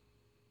got,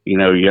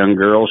 young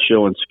girls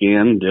showing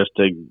skin just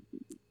to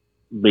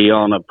be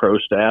on a pro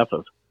staff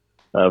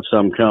of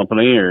some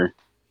company, or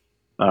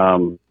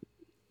the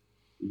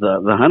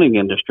hunting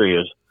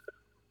industry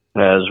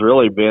has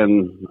really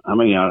been, I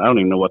don't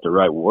even know what the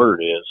right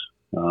word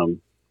is,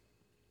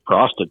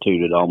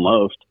 prostituted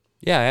almost.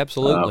 Yeah,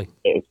 absolutely.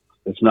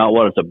 It's not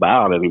what it's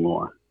about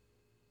anymore.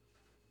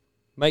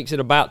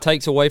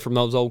 Takes away from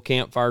those old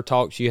campfire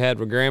talks you had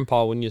with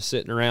Grandpa when you're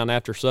sitting around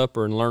after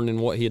supper and learning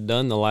what he had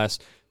done the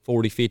last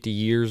 40, 50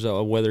 years,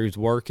 whether he's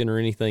working or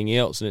anything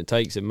else, and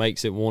it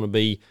makes it want to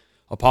be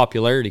a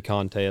popularity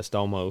contest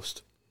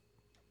almost.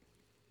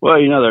 Well,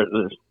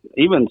 there's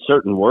even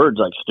certain words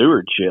like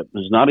stewardship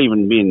is not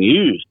even being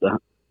used.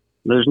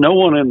 There's no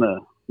one in the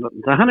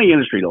hunting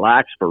industry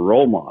lacks for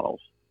role models,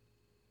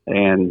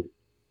 and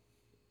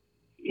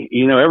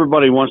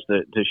everybody wants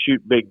to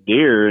shoot big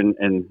deer,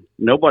 and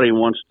nobody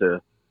wants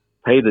to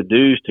pay the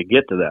dues to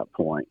get to that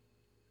point.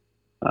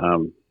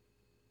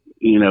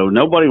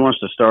 nobody wants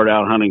to start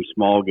out hunting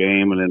small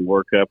game and then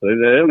work up. They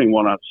don't even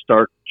want to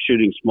start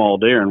shooting small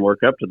deer and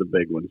work up to the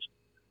big ones.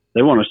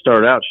 They want to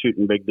start out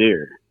shooting big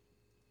deer.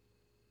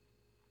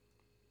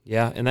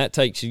 Yeah, and that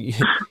takes you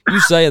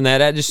saying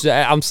that.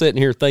 I'm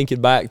sitting here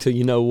thinking back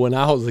to when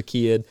I was a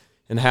kid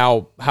and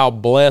how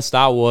blessed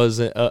I was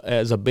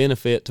as a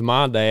benefit to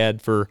my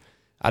dad.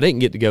 I didn't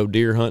get to go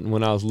deer hunting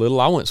when I was little.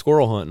 I went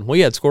squirrel hunting. We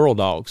had squirrel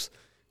dogs.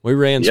 We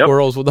ran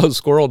squirrels with those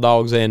squirrel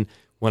dogs, and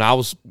when I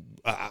was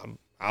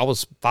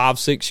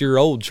 5-6 year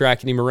old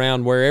tracking him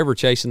around wherever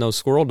chasing those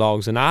squirrel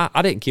dogs, and I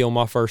didn't kill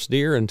my first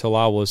deer until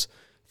I was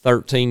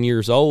 13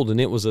 years old,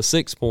 and it was a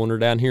 6-pointer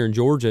down here in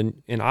Georgia.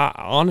 And I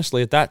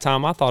honestly, at that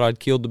time, I thought I'd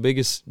killed the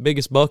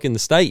biggest buck in the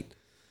state.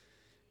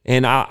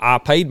 And I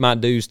paid my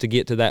dues to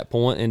get to that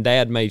point, and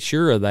Dad made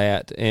sure of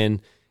that. And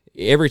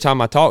every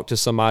time I talk to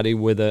somebody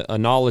with a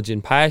knowledge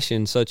and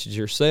passion such as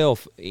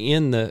yourself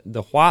in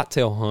the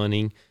whitetail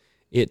hunting,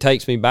 it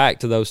takes me back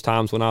to those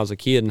times when I was a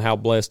kid and how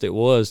blessed it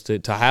was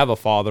to have a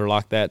father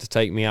like that to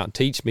take me out and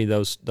teach me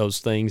those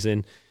things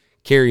and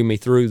carry me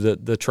through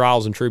the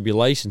trials and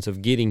tribulations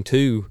of getting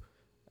to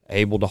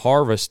able to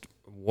harvest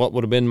what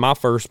would have been my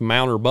first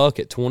mounter buck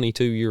at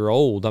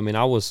 22-year-old. I mean,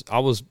 I was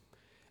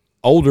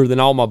older than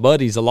all my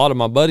buddies. A lot of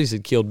my buddies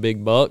had killed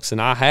big bucks, and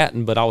I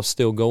hadn't, but I was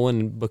still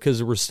going because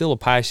there was still a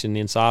passion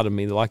inside of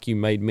me. Like you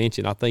made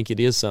mention, I think it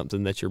is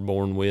something that you're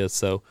born with.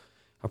 So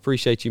I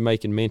appreciate you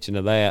making mention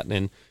of that,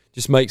 and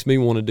just makes me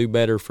want to do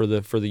better for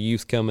the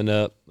youth coming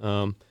up.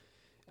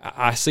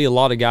 I see a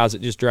lot of guys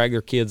that just drag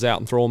their kids out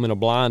and throw them in a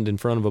blind in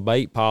front of a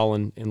bait pile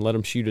and let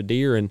them shoot a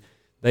deer, and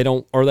they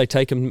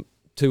take them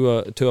to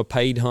a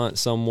paid hunt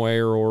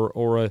somewhere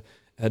or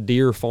a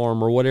deer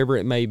farm or whatever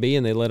it may be,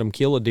 and they let them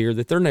kill a deer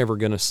that they're never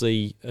going to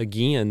see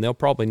again. They'll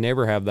probably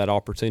never have that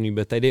opportunity,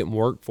 but they didn't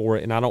work for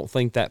it, and I don't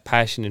think that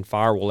passion and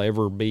fire will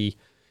ever be,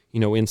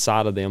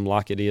 inside of them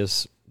like it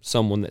is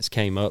someone that's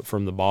came up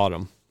from the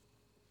bottom.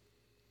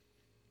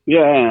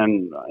 Yeah,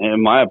 and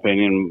in my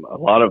opinion, a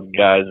lot of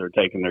guys are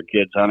taking their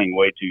kids hunting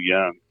way too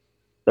young.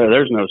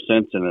 There's no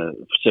sense in a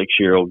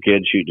 6-year-old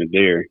kid shooting a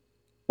deer.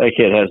 That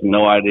kid has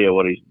no idea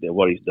what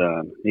he's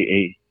done.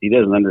 He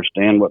doesn't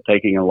understand what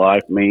taking a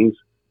life means.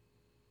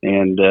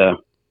 And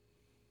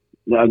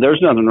now,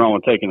 there's nothing wrong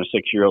with taking a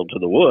 6-year-old to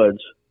the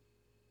woods,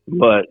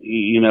 but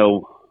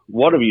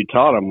what have you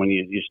taught them when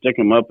you stick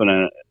them up in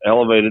an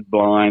elevated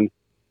blind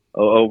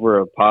over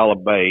a pile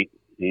of bait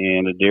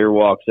and a deer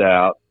walks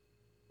out?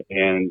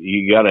 And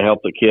you got to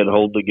help the kid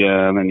hold the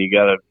gun, and you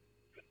got to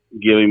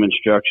give him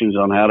instructions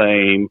on how to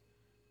aim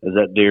as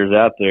that deer's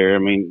out there. I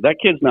mean, that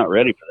kid's not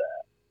ready for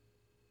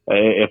that.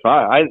 If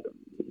I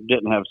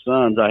didn't have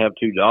sons, I have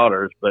 2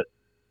 daughters, but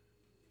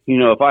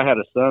if I had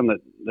a son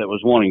that was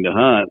wanting to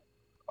hunt,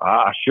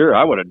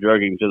 I would have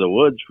drug him to the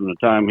woods from the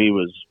time he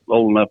was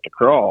old enough to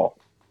crawl,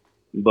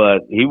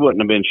 but he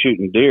wouldn't have been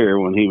shooting deer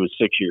when he was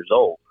 6 years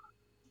old.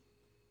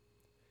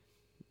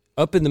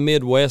 Up in the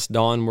Midwest,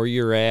 Don, where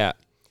you're at,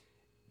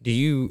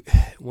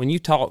 when you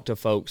talk to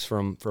folks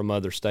from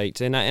other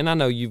states, and I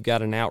know you've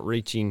got an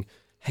outreaching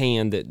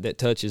hand that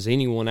touches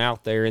anyone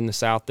out there in the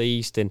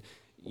Southeast, and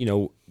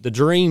the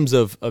dreams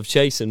of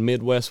chasing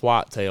Midwest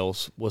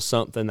whitetails was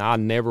something I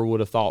never would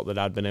have thought that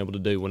I'd been able to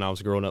do when I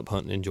was growing up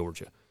hunting in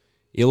Georgia.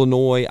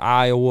 Illinois,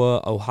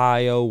 Iowa,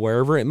 Ohio,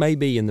 wherever it may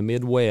be in the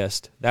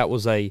Midwest, that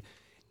was a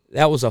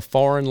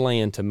foreign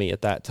land to me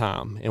at that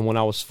time. And when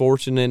I was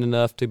fortunate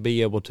enough to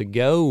be able to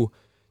go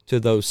to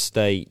those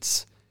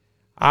states,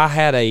 I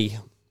had I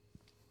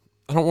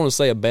don't want to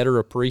say a better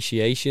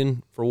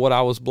appreciation for what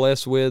I was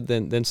blessed with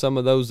than some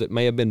of those that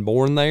may have been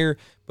born there.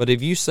 But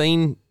have you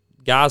seen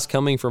guys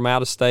coming from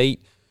out of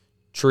state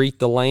treat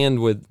the land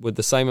with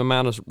the same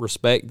amount of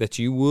respect that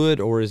you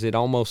would, or is it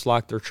almost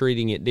like they're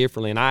treating it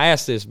differently? And I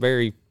ask this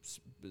very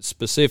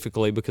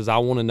specifically because I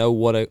want to know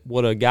what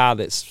a guy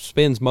that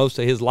spends most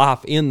of his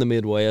life in the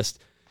Midwest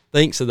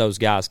thinks of those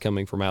guys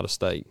coming from out of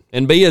state,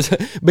 and be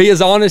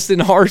as honest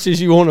and harsh as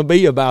you want to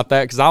be about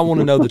that, because I want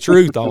to know the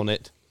truth on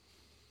it.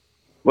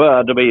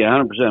 Well, to be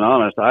 100%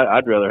 honest,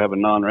 I'd rather have a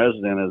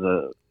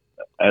non-resident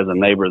as a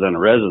neighbor than a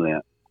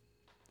resident.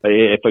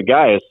 If a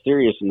guy is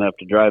serious enough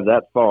to drive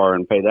that far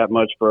and pay that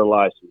much for a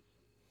license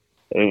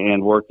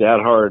and work that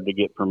hard to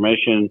get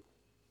permission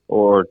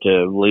or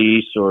to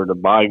lease or to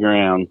buy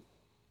ground,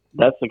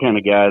 that's the kind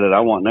of guy that I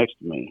want next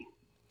to me.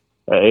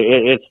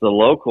 It's the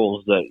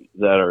locals that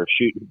are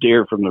shooting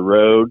deer from the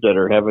road, that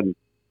are having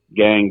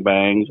gang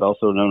bangs,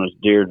 also known as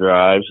deer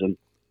drives, and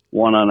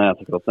one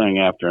unethical thing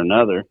after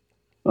another.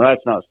 Well,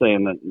 that's not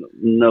saying that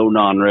no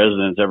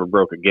non-residents ever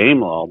broke a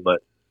game law,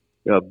 but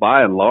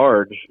by and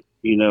large,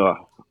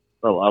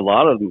 a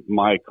lot of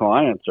my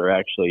clients are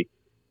actually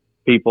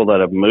people that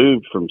have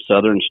moved from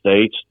southern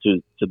states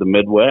to the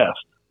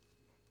Midwest,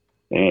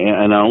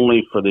 and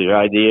only for the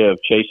idea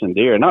of chasing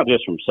deer. Not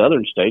just from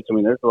southern states. I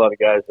mean, there's a lot of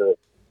guys that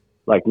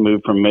like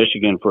moved from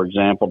Michigan, for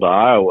example, to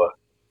Iowa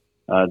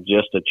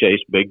just to chase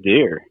big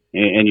deer,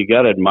 and you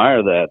got to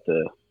admire that.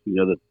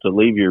 To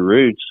leave your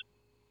roots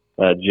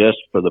just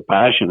for the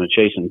passion of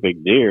chasing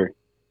big deer.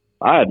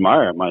 I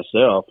admire it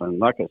myself. And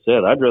like I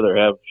said, I'd rather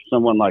have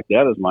someone like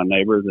that as my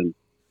neighbor than,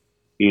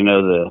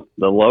 the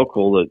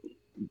local that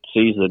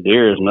sees the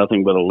deer as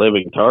nothing but a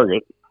living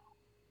target.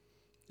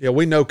 Yeah,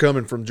 we know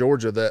coming from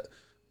Georgia that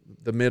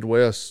the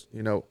Midwest,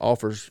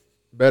 offers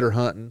better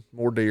hunting,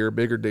 more deer,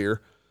 bigger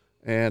deer.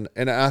 And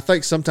I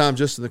think sometimes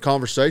just in the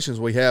conversations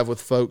we have with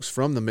folks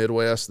from the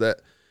Midwest that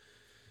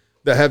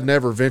have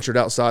never ventured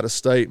outside of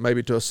state,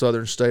 maybe to a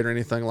southern state or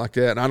anything like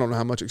that. And I don't know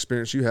how much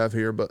experience you have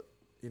here, but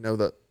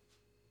that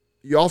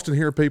you often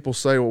hear people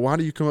say, well, why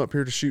do you come up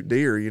here to shoot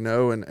deer?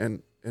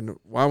 And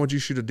why would you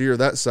shoot a deer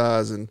that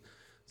size? And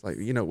it's like,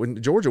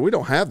 in Georgia, we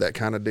don't have that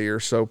kind of deer.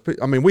 So,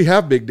 I mean, we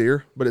have big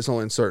deer, but it's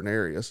only in certain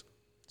areas.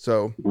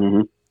 So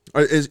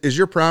is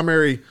your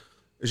primary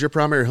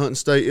hunting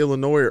state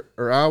Illinois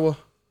or Iowa?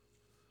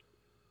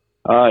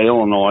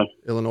 Illinois.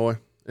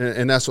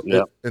 Let's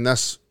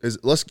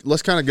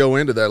kind of go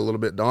into that a little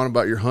bit, Don,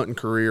 about your hunting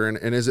career.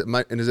 And is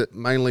it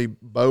mainly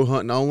bow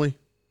hunting only?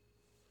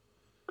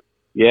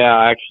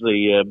 Yeah,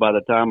 actually, by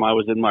the time I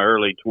was in my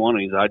early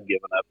 20s, I'd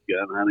given up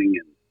gun hunting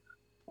and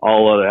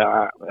all of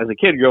that. As a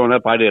kid growing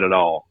up, I did it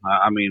all.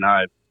 I mean,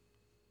 I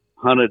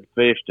hunted,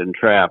 fished, and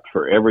trapped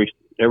for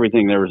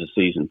everything there was a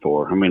season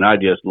for. I mean, I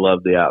just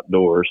loved the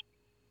outdoors.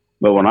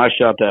 But when I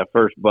shot that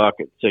first buck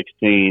at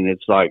 16,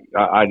 it's like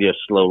I just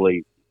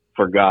slowly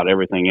forgot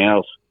everything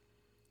else.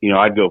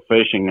 I'd go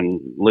fishing and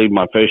leave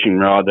my fishing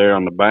rod there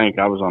on the bank.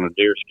 I was on a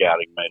deer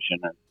scouting mission,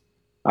 and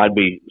I'd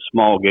be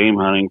small game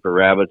hunting for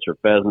rabbits or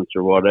pheasants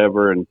or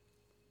whatever, and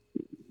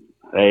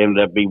I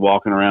ended up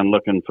walking around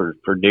looking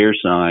for deer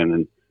sign.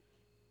 And,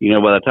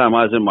 by the time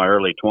I was in my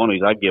early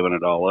 20s, I'd given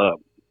it all up.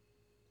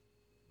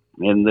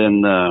 And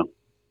then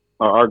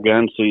our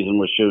gun season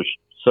was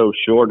so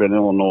short in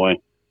Illinois.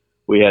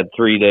 We had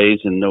 3 days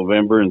in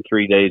November and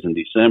 3 days in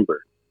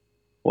December.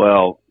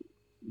 Well,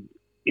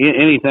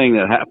 anything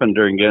that happened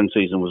during gun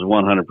season was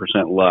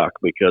 100% luck,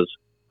 because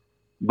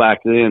back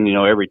then,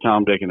 every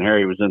Tom, Dick, and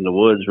Harry was in the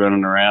woods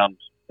running around,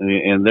 and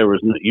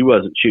you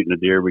wasn't shooting a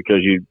deer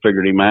because you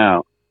figured him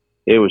out.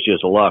 It was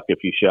just luck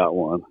if you shot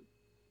one.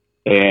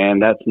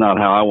 And that's not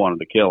how I wanted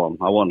to kill them.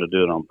 I wanted to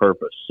do it on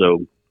purpose.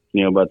 So,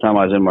 by the time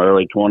I was in my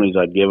early 20s,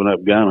 I'd given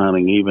up gun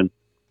hunting even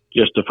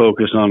just to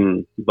focus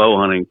on bow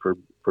hunting for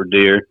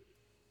deer.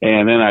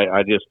 And then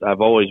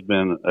I've always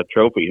been a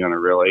trophy hunter,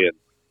 really. And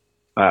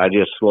I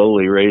just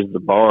slowly raised the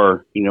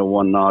bar,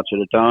 one notch at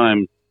a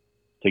time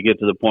to get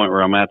to the point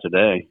where I'm at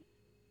today.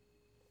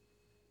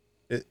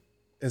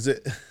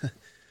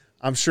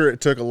 I'm sure it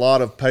took a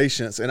lot of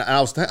patience. And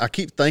I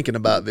keep thinking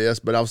about this,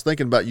 but I was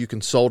thinking about you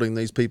consulting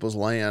these people's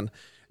land.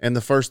 And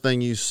the first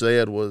thing you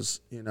said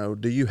was,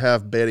 do you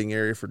have bedding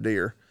area for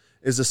deer?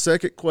 Is the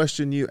second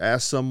question you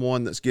ask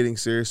someone that's getting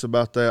serious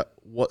about that,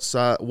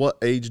 what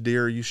age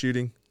deer are you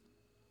shooting?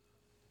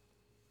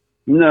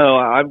 No,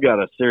 I've got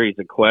a series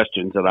of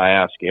questions that I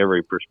ask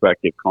every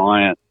prospective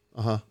client.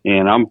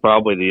 And I'm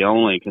probably the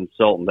only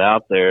consultant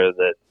out there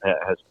that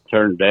has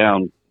turned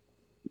down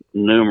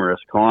numerous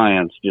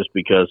clients just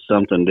because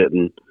something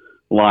didn't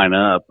line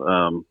up.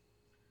 One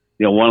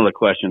of the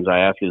questions I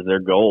ask is their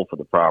goal for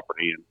the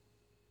property,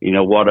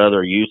 and what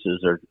other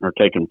uses are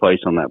taking place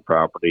on that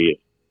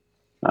property.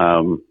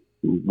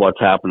 What's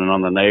happening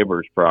on the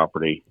neighbor's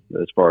property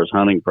as far as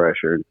hunting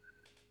pressure.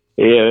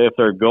 If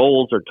their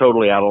goals are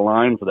totally out of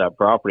line for that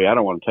property, I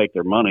don't want to take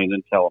their money and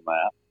then tell them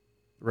that.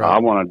 Right. I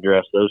want to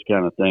address those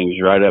kind of things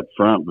right up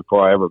front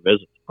before I ever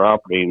visit the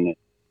property. And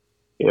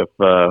if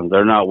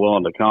they're not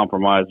willing to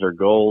compromise their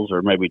goals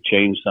or maybe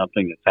change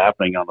something that's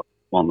happening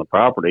on the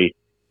property,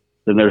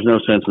 then there's no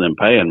sense in them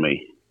paying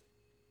me.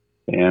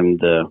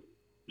 And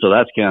so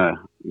that's kind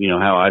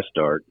of how I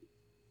start.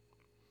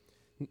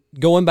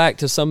 Going back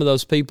to some of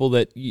those people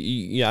that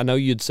I know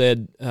you'd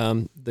said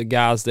the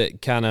guys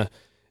that kind of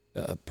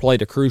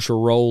played a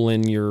crucial role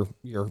in your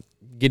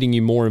getting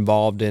you more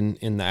involved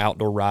in the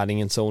outdoor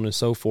writing and so on and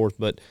so forth.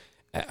 But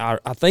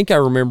I think I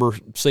remember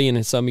seeing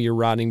in some of your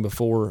writing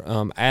before,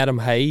 Adam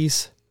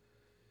Hayes.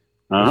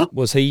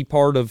 Was he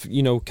part of,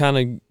 kind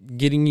of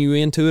getting you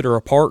into it, or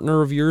a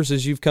partner of yours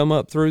as you've come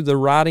up through the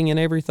writing and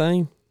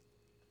everything?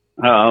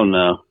 Oh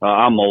no,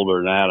 I'm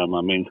older than Adam.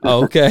 I mean,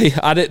 okay.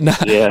 I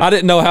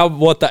didn't know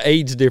what the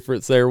age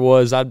difference there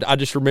was. I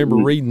just remember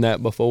reading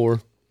that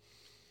before.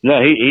 No,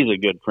 he's a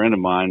good friend of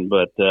mine,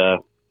 but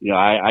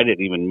I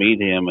didn't even meet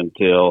him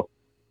until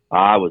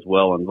I was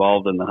well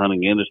involved in the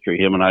hunting industry.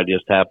 Him and I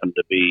just happened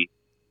to be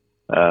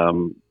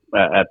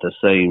at the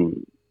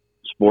same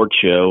sports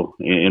show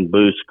in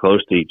booths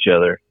close to each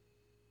other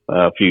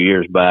a few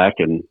years back,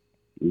 and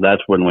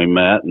that's when we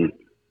met and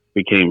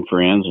became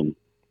friends, and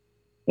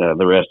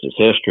the rest is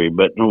history.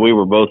 But we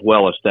were both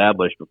well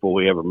established before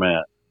we ever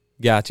met.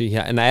 Gotcha.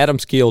 Yeah, and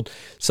Adam's killed,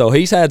 so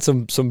he's had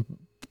some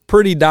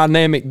pretty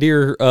dynamic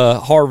deer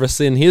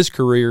harvests in his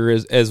career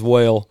as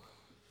well.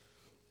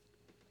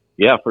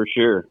 Yeah, for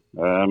sure.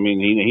 I mean,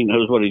 he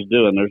knows what he's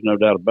doing. There's no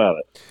doubt about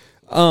it.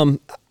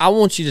 I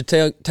want you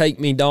to take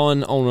me,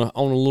 Don, on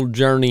a little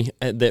journey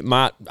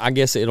that I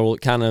guess it'll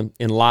kind of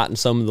enlighten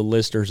some of the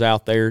listeners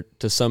out there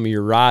to some of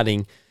your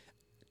writing.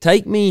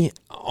 take me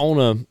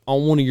on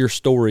one of your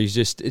stories.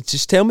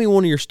 Just tell me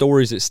one of your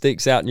stories that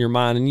sticks out in your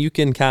mind, and you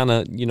can kind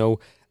of,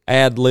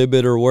 ad lib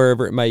it or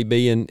wherever it may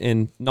be,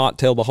 and not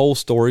tell the whole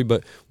story.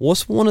 But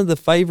what's one of the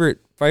favorite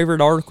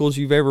articles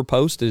you've ever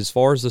posted as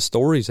far as the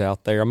stories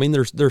out there? I mean,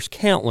 there's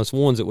countless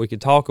ones that we could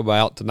talk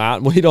about tonight,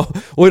 and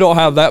we don't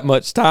have that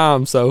much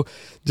time. So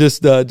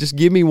just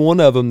give me one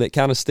of them that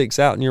kind of sticks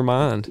out in your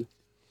mind.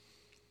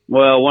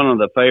 Well, one of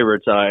the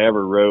favorites I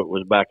ever wrote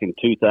was back in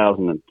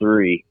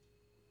 2003.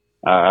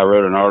 I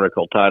wrote an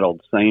article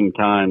titled "Same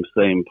Time,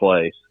 Same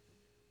Place,"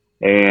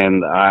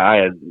 and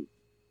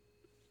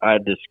I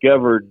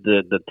discovered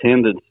the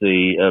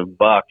tendency of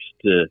bucks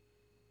to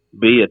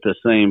be at the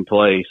same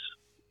place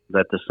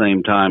at the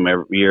same time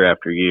year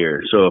after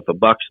year. So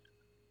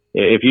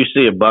if you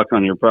see a buck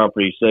on your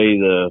property, say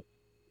the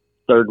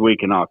third week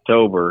in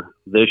October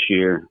this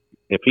year,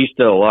 if he's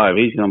still alive,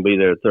 he's going to be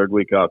there the third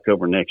week of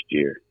October next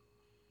year.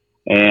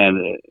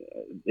 And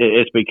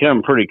it's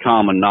become pretty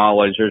common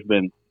knowledge. There's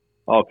been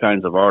all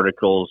kinds of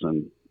articles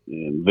and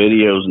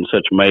videos and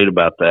such made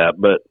about that.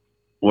 But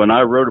when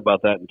I wrote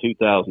about that in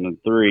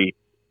 2003,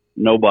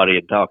 nobody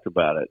had talked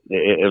about it.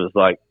 It was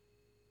like,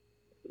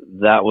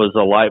 that was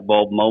a light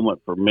bulb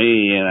moment for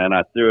me, and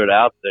I threw it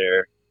out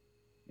there,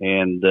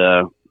 and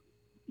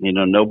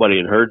nobody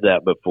had heard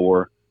that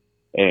before,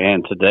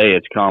 and today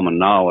it's common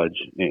knowledge,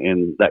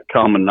 and that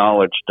common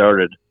knowledge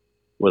started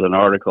with an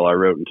article I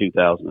wrote in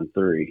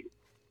 2003.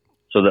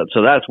 So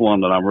that's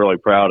one that I'm really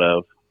proud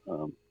of.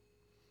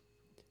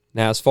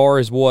 Now, as far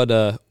as what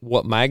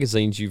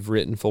magazines you've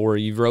written for,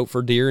 you've wrote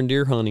for Deer and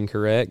Deer Hunting,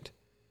 correct?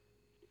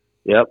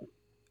 Yep.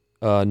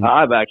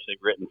 I've actually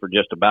written for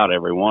just about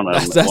every one of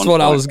them. That's what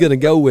I was going to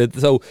go with.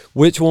 So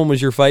which one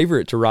was your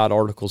favorite to write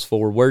articles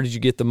for? Where did you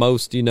get the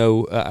most,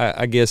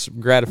 I guess,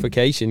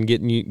 gratification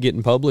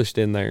getting published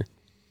in there?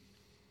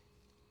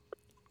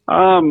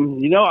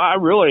 That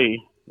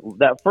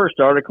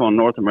first article on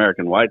North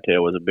American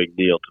whitetail was a big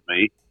deal to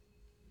me.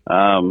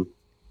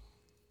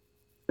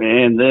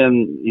 And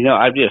then,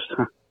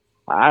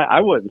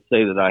 I wouldn't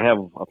say that I have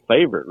a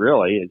favorite,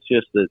 really. It's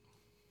just that,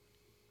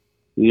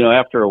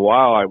 after a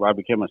while, I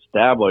became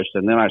established,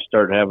 and then I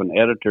started having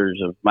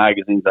editors of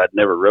magazines I'd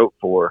never wrote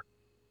for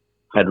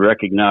had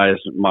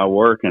recognized my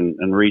work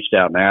and reached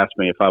out and asked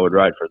me if I would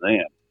write for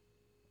them.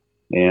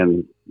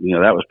 And,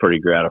 that was pretty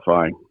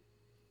gratifying.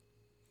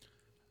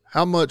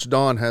 How much,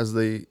 Don, has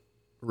the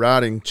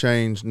writing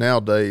changed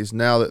nowadays,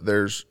 now that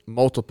there's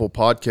multiple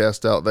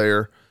podcasts out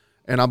there?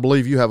 And I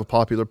believe you have a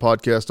popular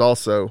podcast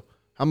also.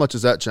 How much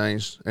has that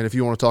changed? And if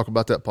you want to talk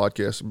about that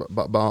podcast,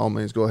 by all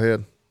means, go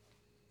ahead.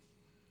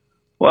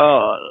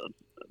 Well,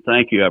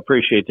 thank you. I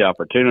appreciate the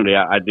opportunity.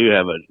 I do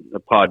have a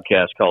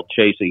podcast called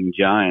Chasing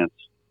Giants.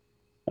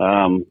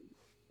 The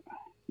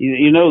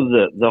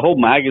whole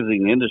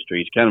magazine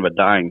industry is kind of a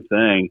dying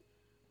thing.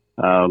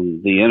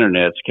 The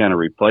internet's kind of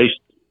replaced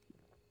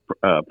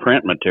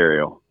print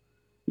material,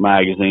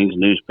 magazines,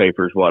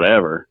 newspapers,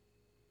 whatever.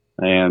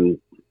 And,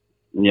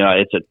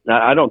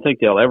 I don't think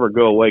they'll ever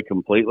go away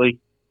completely,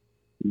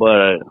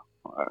 but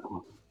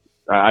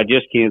I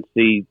just can't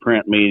see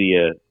print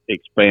media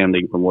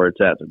expanding from where it's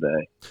at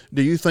today.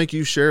 Do you think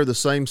you share the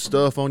same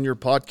stuff on your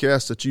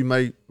podcast that you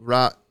may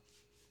write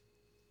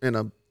in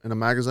a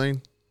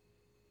magazine?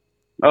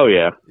 Oh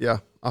yeah. Yeah.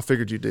 I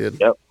figured you did.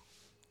 Yep.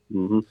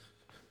 Mm-hmm.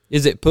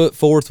 Is it put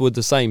forth with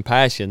the same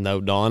passion though,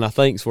 Don? I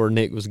think it's where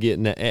Nick was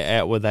getting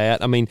at with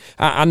that. I mean,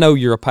 I know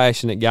you're a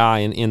passionate guy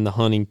in the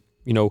hunting,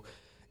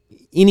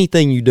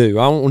 anything you do.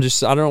 I don't want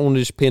to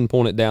just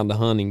pinpoint it down to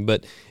hunting,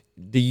 but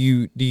do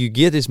you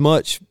get as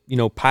much,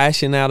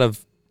 passion out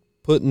of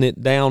putting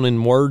it down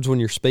in words when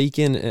you're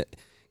speaking?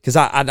 Because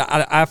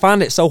I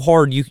find it so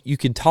hard. You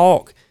can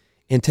talk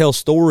and tell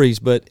stories,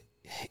 but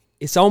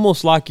it's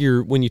almost like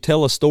when you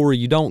tell a story,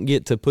 you don't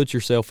get to put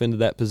yourself into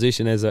that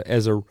position as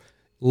a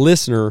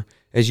listener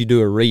as you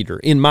do a reader,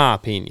 in my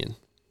opinion.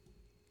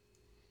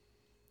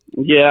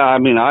 Yeah, I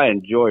mean, I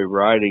enjoy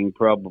writing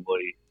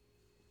probably.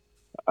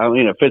 I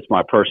mean, it fits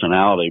my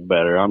personality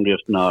better. I'm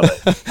just not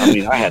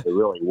I had to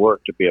really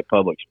work to be a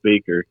public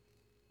speaker.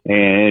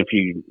 And if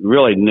you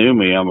really knew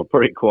me, I'm a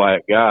pretty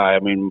quiet guy. I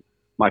mean,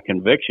 my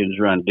convictions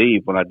run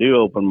deep. When I do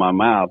open my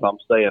mouth, I'm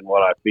saying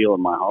what I feel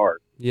in my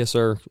heart. Yes,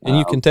 sir. And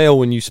you can tell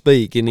when you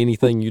speak and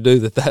anything you do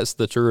that's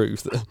the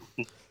truth.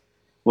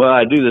 Well,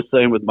 I do the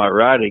same with my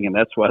writing, and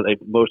that's why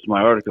most of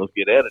my articles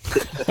get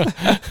edited.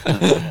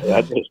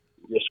 I just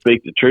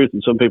speak the truth,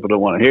 and some people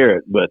don't want to hear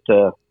it. But,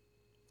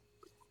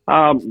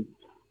 I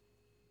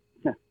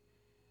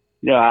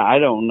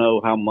don't know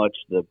how much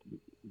the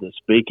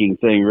speaking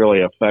thing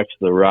really affects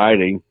the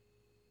writing.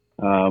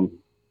 Boy,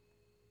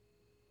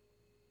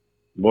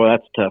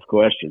 that's a tough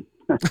question.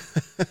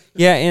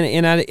 Yeah,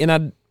 and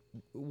I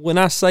when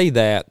I say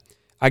that,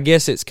 I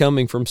guess it's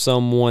coming from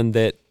someone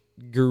that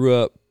grew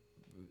up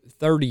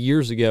 30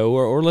 years ago,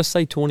 or let's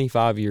say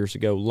 25 years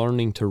ago,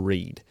 learning to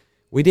read.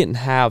 We didn't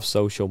have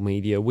social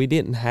media. We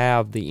didn't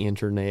have the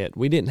internet.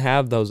 We didn't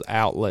have those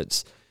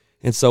outlets.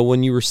 And so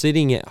when you were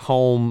sitting at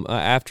home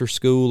after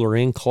school or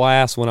in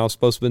class when I was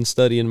supposed to have been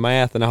studying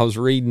math and I was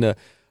reading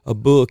a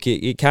book,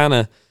 it kind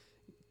of,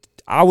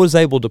 I was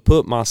able to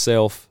put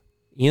myself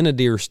in a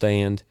deer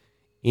stand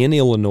in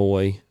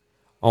Illinois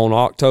on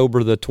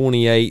October the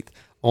 28th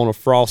on a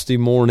frosty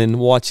morning,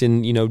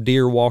 watching,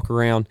 deer walk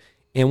around.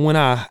 And when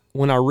I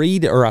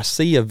read or I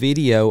see a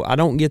video, I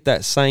don't get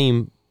that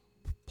same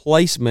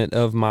placement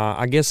of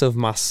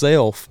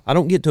myself. I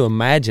don't get to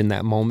imagine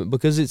that moment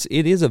because it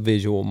is a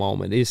visual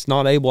moment.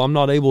 I'm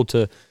not able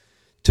to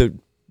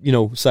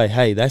say,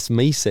 hey, that's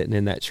me sitting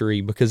in that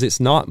tree, because it's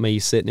not me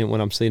sitting in it when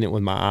I'm seeing it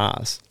with my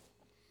eyes.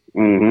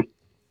 Mm-hmm.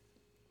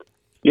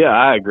 Yeah,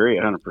 I agree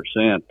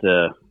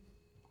 100%.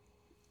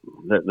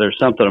 There's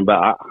something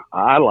about,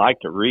 I like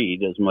to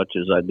read as much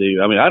as I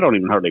do. I mean, I don't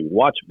even hardly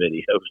watch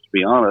videos, to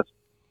be honest.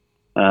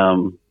 I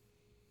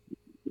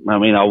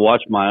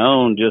watch my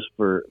own just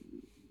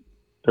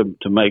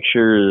to make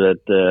sure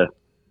that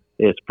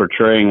it's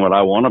portraying what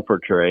I want to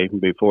portray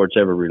before it's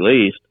ever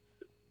released.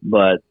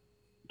 But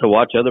to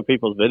watch other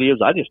people's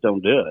videos, I just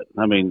don't do it.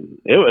 I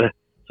mean,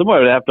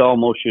 somebody would have to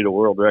almost shoot a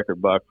world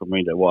record buck for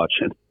me to watch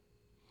it.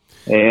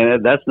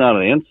 And that's not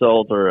an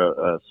insult or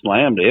a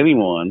slam to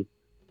anyone.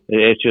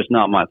 It's just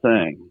not my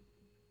thing.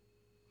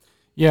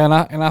 Yeah,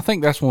 and I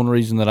think that's one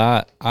reason that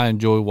I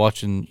enjoy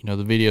watching, the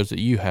videos that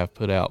you have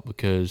put out,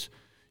 because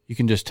you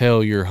can just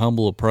tell your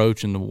humble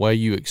approach and the way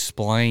you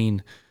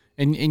explain.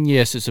 And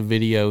yes, it's a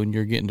video and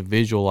you're getting to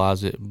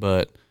visualize it,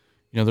 but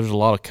there's a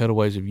lot of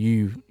cutaways of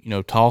you,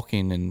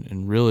 talking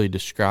and really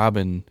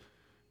describing,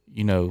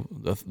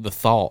 the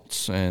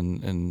thoughts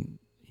and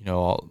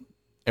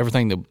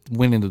everything that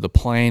went into the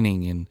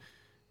planning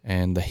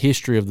and the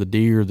history of the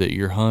deer that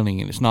you're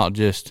hunting. And it's not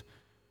just,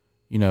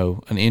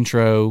 an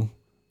intro,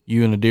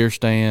 you in a deer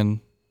stand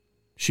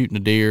shooting a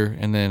deer,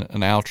 and then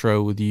an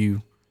outro with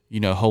you,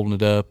 holding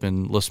it up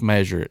and let's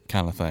measure it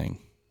kind of thing.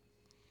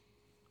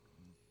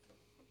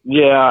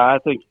 Yeah, I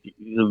think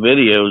the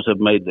videos have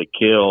made the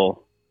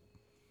kill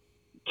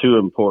too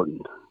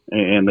important,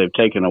 and they've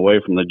taken away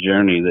from the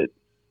journey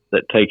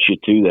that takes you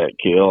to that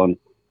kill.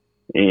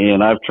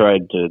 And I've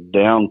tried to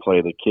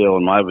downplay the kill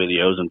in my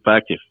videos. In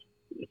fact, if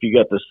you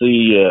got to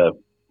see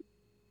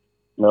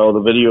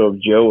the video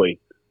of Joey,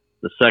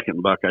 the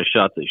second buck I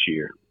shot this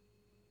year.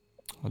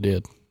 I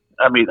did.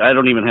 I mean, I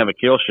don't even have a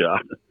kill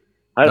shot.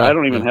 I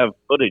don't even have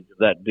footage of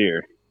that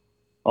deer.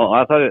 Oh,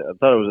 I thought it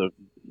was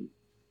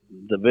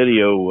the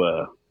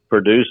video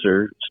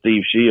producer,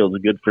 Steve Shields, a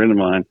good friend of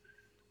mine.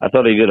 I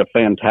thought he did a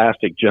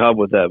fantastic job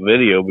with that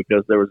video,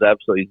 because there was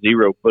absolutely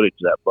zero footage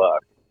of that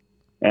buck,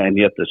 and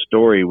yet the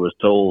story was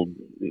told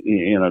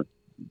in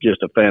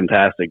just a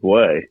fantastic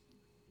way.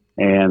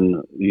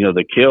 And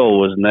the kill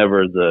was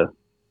never the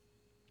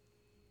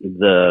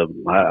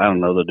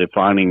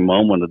defining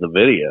moment of the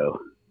video.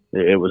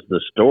 It was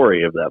the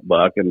story of that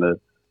buck and the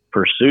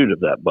pursuit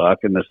of that buck.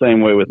 And the same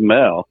way with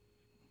Mel,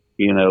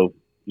 the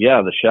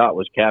shot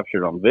was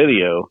captured on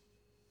video,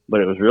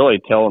 but it was really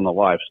telling the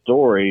life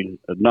story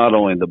of not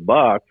only the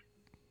buck,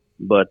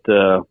 but,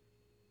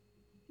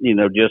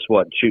 just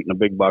what shooting a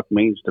big buck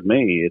means to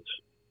me.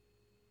 It's,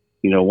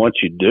 once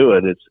you do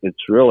it,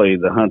 it's really,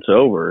 the hunt's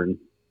over, and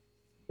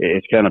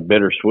it's kind of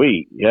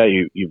bittersweet. Yeah,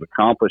 you've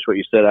accomplished what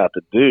you set out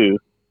to do,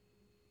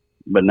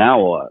 but now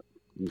what?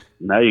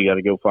 Now you got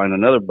to go find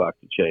another buck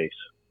to chase.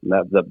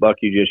 That buck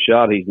you just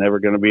shot, he's never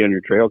going to be on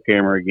your trail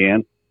camera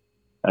again.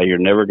 You're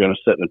never going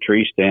to sit in a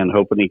tree stand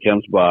hoping he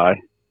comes by.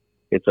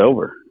 It's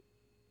over.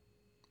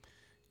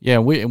 Yeah,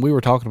 we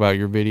were talking about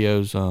your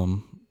videos,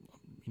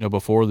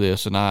 before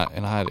this, and I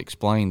had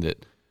explained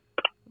that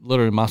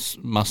literally my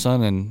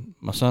son and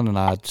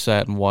I had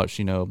sat and watched,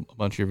 a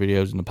bunch of your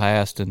videos in the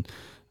past, and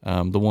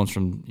the ones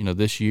from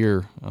this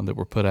year that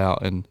were put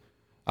out, and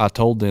I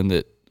told them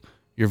that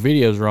your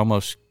videos are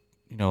almost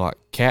like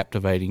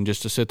captivating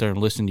just to sit there and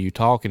listen to you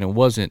talk. And it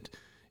wasn't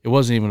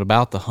even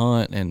about the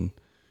hunt, and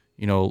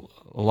a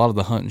lot of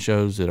the hunting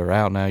shows that are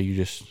out now,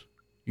 you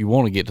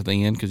want to get to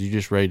the end because you're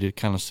just ready to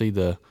kind of see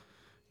the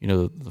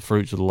the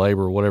fruits of the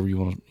labor, or whatever you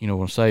want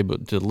to say.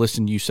 But to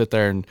listen to you sit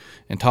there and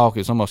talk,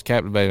 it's almost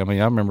captivating. I mean,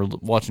 I remember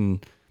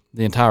watching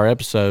the entire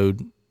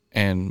episode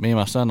and me and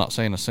my son not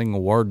saying a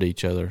single word to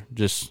each other,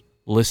 just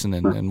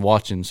listening and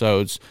watching.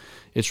 So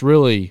it's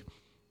really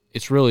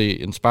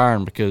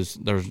inspiring, because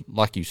there's,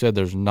 like you said,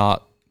 there's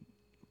not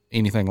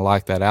anything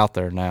like that out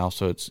there now.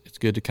 So it's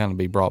good to kind of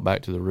be brought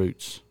back to the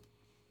roots.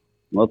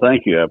 Well,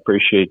 thank you. I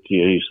appreciate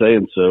you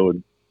saying so.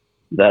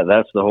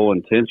 That's the whole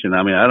intention.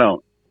 I mean, I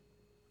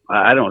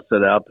don't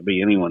set out to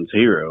be anyone's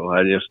hero.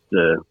 I just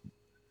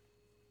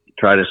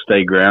try to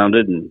stay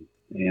grounded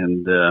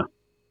and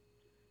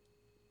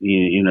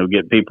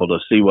get people to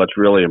see what's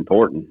really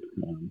important.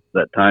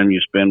 That time you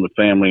spend with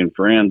family and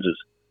friends is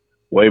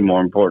way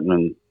more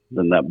important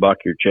than that buck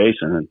you're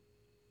chasing. And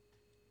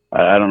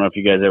I don't know if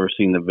you guys ever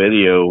seen the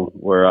video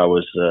where I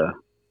was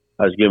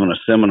giving a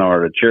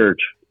seminar at a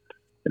church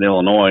in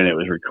Illinois, and it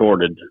was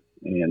recorded.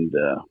 And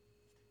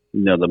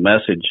the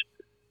message.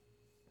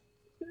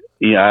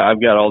 Yeah,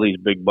 I've got all these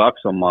big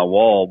bucks on my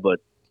wall, but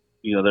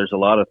there's a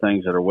lot of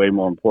things that are way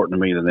more important to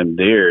me than them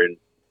deer. And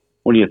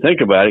when you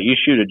think about it, you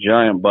shoot a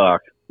giant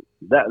buck,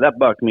 that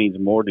buck means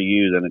more to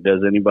you than it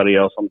does anybody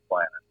else on the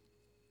planet.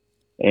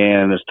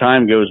 And as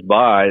time goes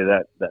by,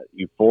 that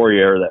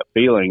euphoria or that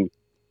feeling,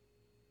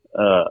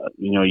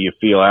 you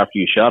feel after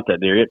you shot that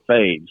deer, it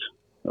fades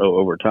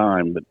over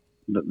time. But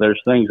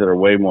there's things that are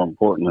way more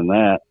important than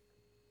that.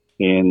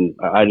 And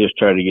I just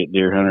try to get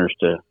deer hunters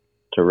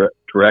to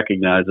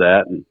recognize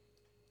that and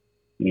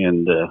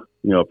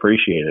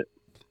appreciate it.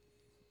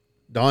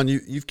 Don,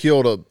 you've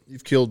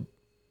killed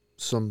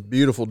some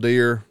beautiful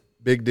deer,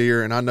 big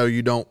deer, and I know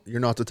you're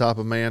not the type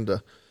of man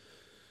to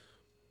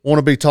want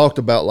to be talked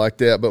about like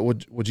that, but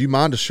would you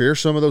mind to share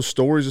some of those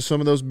stories of some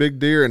of those big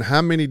deer? And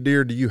how many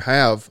deer do you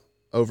have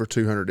over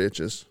 200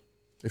 inches,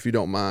 if you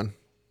don't mind?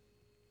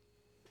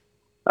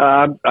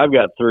 I've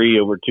got 3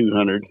 over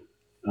 200.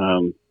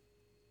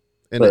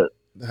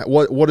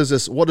 What is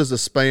this? What is the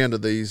span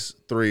of these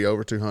 3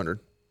 over 200?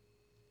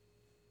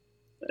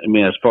 I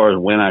mean, as far as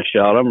when I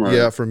shot them?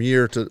 Yeah, from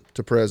year to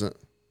present.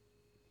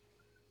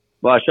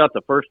 Well, I shot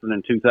the first one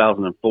in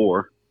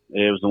 2004.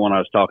 It was the one I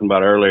was talking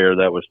about earlier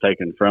that was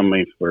taken from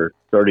me for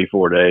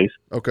 34 days.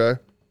 Okay.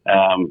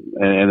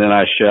 And then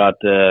I shot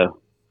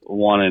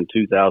one in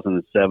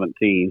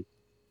 2017,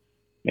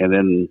 and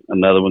then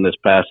another one this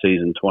past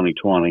season,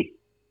 2020.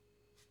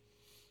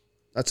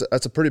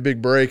 That's a pretty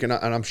big break, and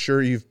I'm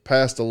sure you've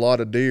passed a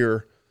lot of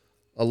deer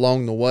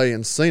along the way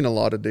and seen a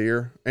lot of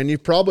deer, and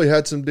you've probably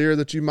had some deer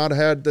that you might have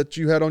had that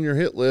you had on your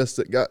hit list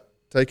that got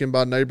taken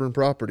by neighboring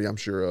property, I'm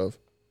sure of.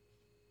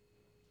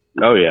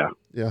 Oh, yeah.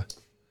 Yeah.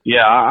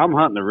 Yeah, I'm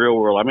hunting the real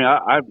world. I mean,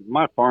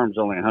 my farm's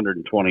only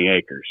 120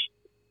 acres.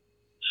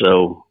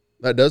 So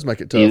that does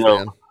make it tough,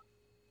 man.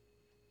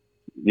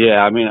 Yeah,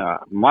 I mean,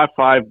 my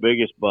 5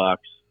 biggest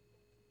bucks,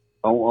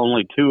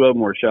 only 2 of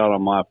them were shot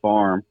on my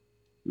farm.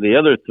 The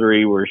other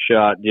 3 were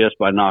shot just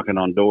by knocking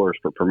on doors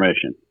for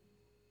permission.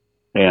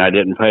 And I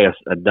didn't pay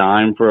a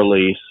dime for a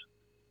lease.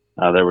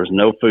 There was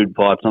no food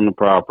plots on the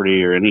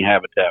property or any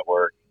habitat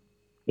work.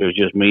 It was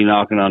just me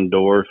knocking on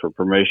doors for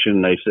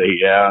permission. They say,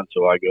 yeah, and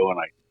so I go and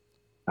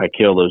I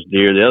kill those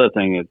deer. The other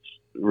thing that's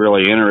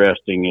really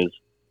interesting is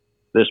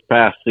this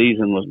past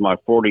season was my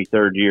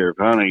 43rd year of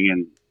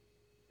hunting,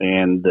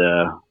 and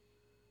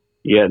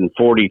yet in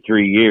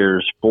 43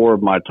 years, 4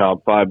 of my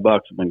top 5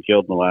 bucks have been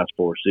killed in the last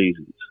 4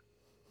 seasons.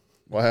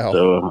 Wow.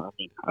 So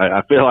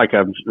I feel like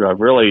I've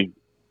really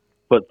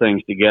put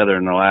things together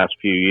in the last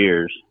few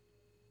years.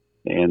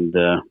 And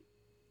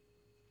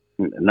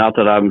not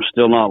that I'm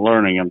still not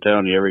learning. I'm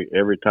telling you,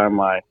 every time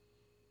I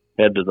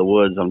head to the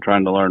woods, I'm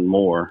trying to learn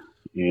more.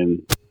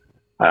 And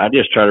I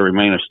just try to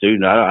remain a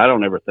student. I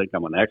don't ever think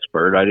I'm an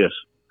expert. I just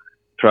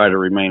try to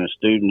remain a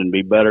student and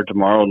be better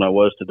tomorrow than I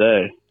was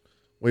today.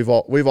 We've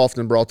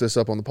often brought this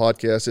up on the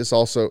podcast.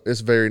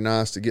 It's very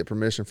nice to get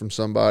permission from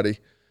somebody,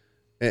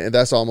 and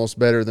that's almost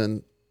better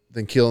than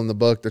killing the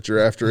buck that you're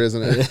after,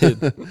 isn't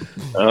it?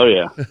 Oh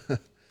yeah.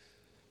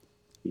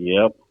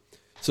 Yep.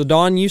 So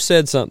Don, you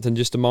said something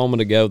just a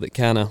moment ago that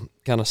kind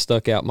of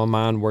stuck out in my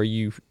mind, where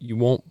you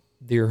want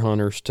deer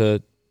hunters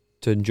to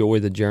enjoy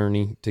the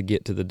journey to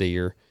get to the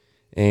deer,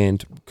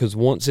 and because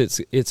once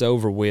it's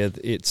over with,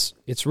 it's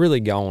really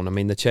gone. I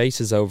mean, the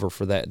chase is over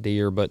for that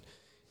deer. But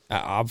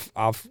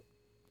I've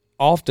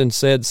often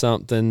said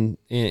something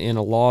in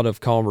a lot of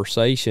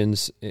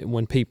conversations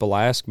when people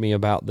ask me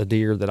about the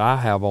deer that I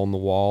have on the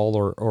wall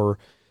or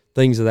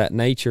things of that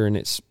nature, and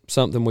it's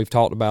something we've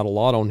talked about a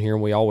lot on here,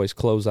 and we always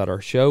close out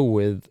our show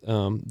with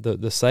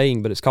the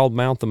saying, but it's called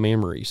Mount the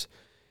Memories.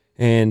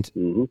 And,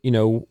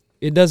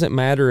 it doesn't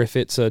matter if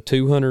it's a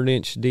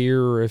 200-inch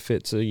deer or if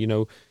it's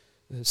a,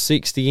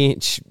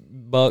 60-inch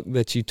buck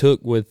that you took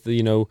with,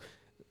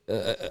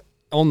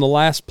 on the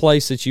last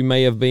place that you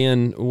may have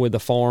been with a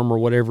farm or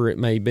whatever it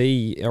may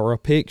be, or a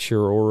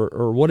picture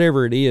or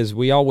whatever it is.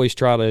 We always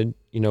try to,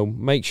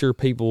 make sure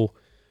people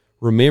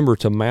remember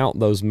to mount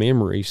those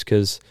memories,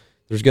 because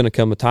there's going to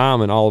come a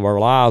time in all of our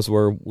lives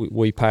where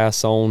we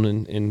pass on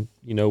and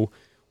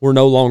we're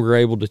no longer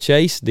able to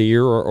chase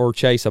deer or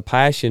chase a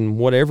passion,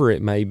 whatever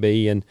it may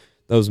be. And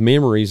those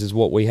memories is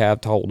what we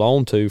have to hold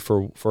on to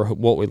for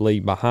what we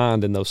leave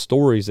behind, and those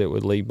stories that we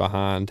leave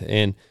behind.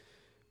 And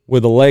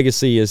with a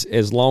legacy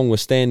as long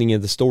withstanding as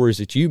the stories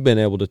that you've been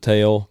able to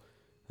tell,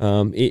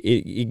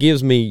 it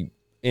gives me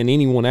and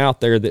anyone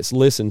out there that's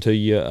listened to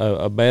you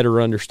a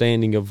better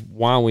understanding of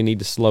why we need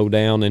to slow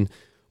down. And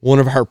one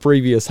of our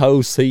previous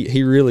hosts,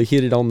 he really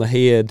hit it on the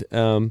head.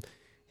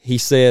 He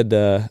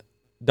said,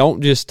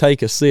 don't just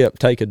take a sip,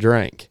 take a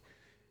drink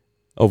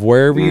of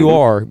wherever you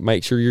are.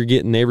 Make sure you're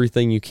getting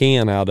everything you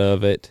can out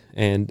of it.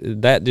 And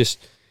that just,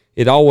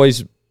 it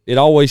always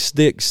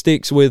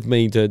sticks with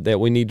me that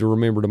we need to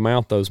remember to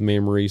mount those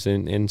memories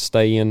and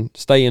stay in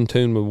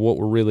tune with what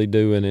we're really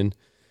doing. And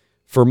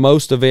for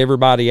most of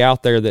everybody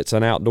out there that's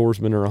an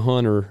outdoorsman or a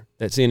hunter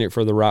that's in it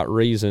for the right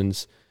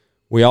reasons,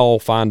 we all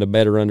find a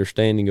better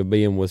understanding of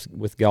being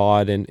with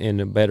God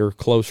and a better,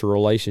 closer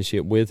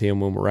relationship with Him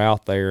when we're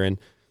out there. And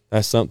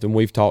that's something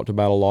we've talked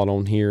about a lot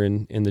on here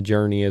in the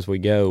journey as we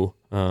go,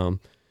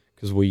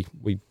 because we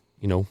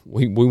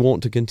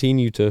want to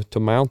continue to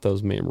mount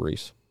those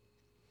memories.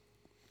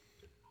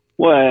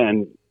 Well,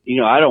 and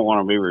I don't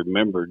want to be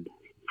remembered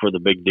for the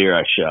big deer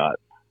I shot.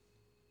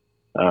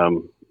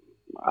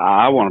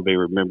 I want to be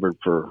remembered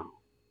for,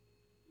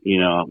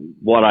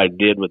 what I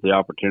did with the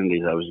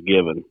opportunities I was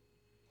given.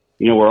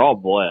 We're all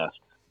blessed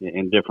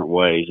in different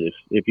ways.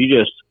 If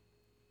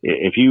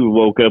you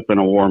woke up in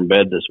a warm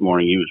bed this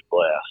morning, you was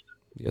blessed.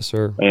 Yes,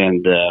 sir.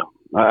 And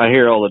I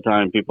hear all the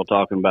time people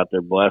talking about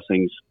their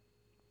blessings.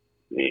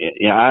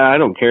 I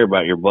don't care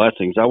about your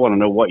blessings. I want to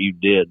know what you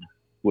did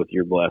with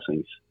your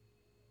blessings.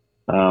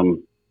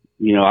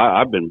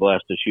 I've been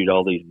blessed to shoot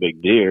all these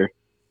big deer,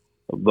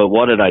 but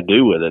what did I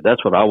do with it?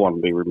 That's what I want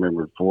to be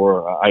remembered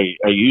for. I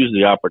used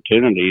the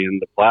opportunity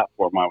and the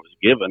platform I was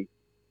given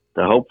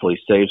to hopefully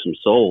save some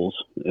souls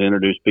and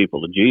introduce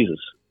people to Jesus.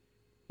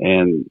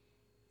 And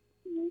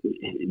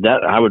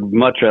that I would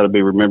much rather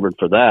be remembered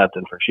for that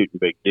than for shooting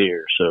big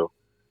deer. So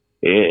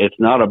it's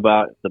not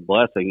about the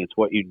blessing. It's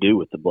what you do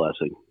with the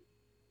blessing.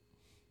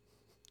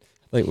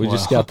 I think we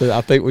just got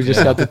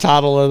the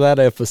title of that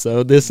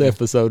episode, this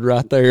episode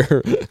right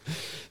there.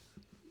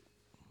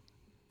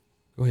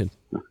 Go ahead.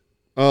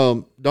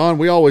 Don,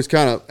 we always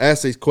kind of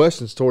ask these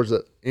questions towards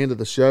the end of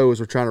the show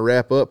as we're trying to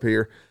wrap up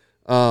here.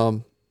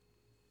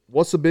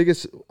 What's the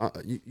biggest,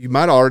 you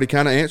might have already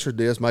kind of answered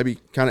this, maybe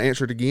kind of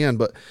answer it again,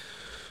 but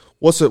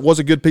what's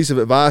a good piece of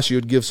advice you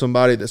would give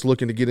somebody that's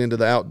looking to get into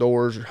the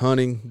outdoors,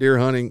 hunting, deer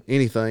hunting,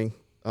 anything,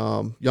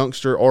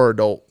 youngster or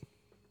adult?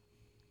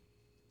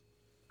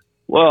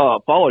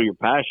 Well, follow your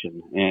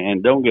passion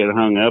and don't get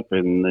hung up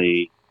in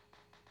the,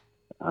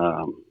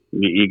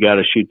 you got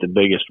to shoot the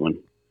biggest one.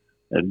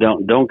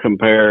 Don't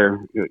compare,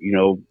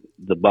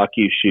 the buck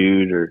you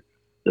shoot or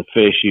the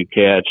fish you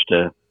catch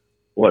to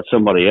what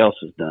somebody else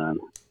has done.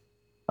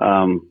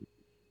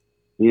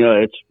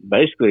 It's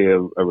basically a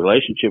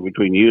relationship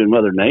between you and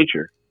Mother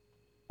Nature.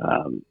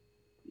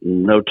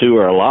 No two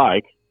are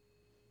alike.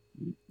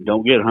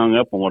 Don't get hung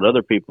up on what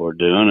other people are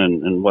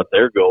doing and what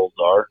their goals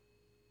are.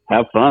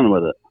 Have fun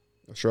with it.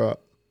 That's right.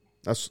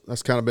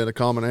 That's kind of been a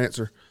common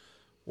answer.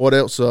 What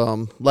else?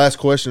 Last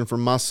question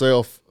from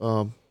myself.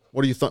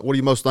 What do you think? What are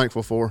you most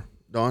thankful for,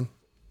 Don?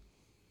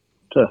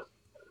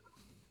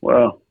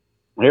 Well,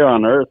 here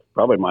on earth,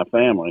 probably my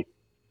family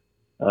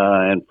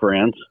and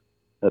friends,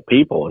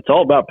 people. It's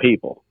all about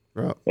people.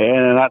 Right.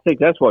 And I think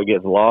that's what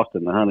gets lost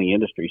in the hunting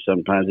industry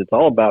sometimes. It's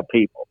all about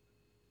people.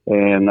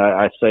 And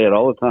I say it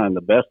all the time.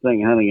 The best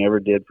thing hunting ever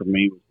did for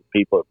me was the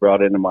people it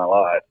brought into my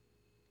life.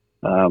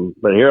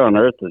 But here on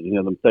earth,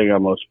 the thing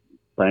I'm most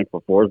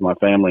thankful for is my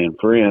family and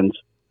friends.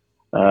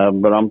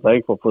 But I'm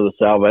thankful for the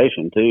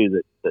salvation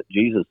too that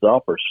Jesus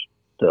offers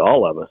to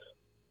all of us.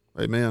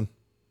 Amen.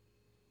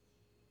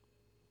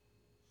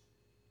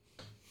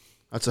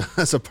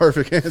 That's a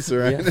perfect answer.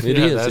 Right? Yeah, it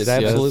is. It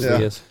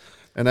absolutely is.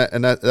 And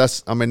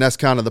that's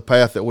kind of the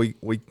path that we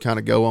kind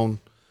of go on,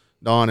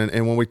 Don.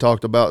 And when we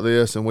talked about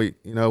this, and we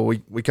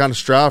kind of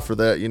strive for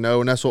that,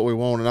 and that's what we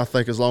want. And I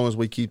think as long as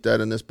we keep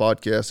that in this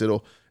podcast,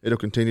 it'll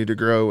continue to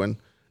grow. And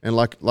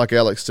like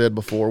Alex said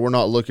before, we're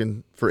not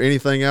looking for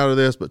anything out of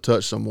this but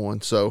touch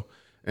someone. So,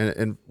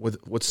 and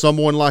with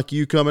someone like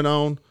you coming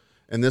on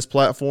and this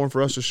platform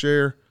for us to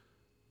share,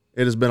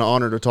 it has been an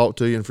honor to talk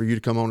to you and for you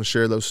to come on and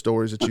share those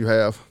stories that you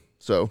have.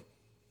 So,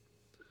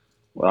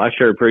 well, I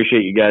sure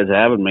appreciate you guys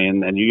having me,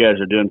 and you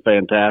guys are doing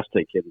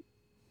fantastic. And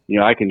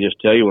I can just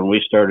tell you, when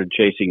we started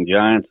Chasing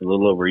Giants a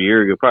little over a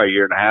year ago, probably a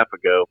year and a half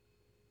ago,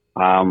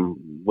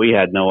 we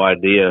had no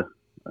idea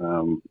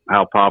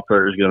how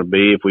popular it was going to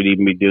be, if we'd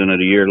even be doing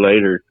it a year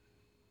later.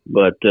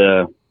 But,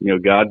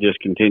 God just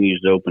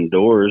continues to open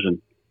doors,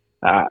 and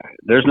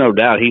there's no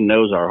doubt He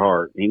knows our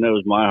heart. He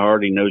knows my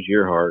heart. He knows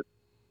your heart.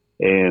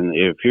 And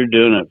if you're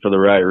doing it for the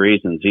right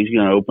reasons, He's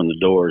going to open the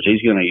doors.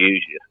 He's going to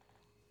use you.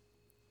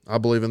 I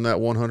believe in that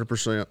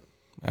 100%.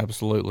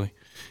 Absolutely.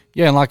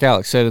 Yeah. And like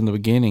Alex said in the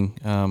beginning,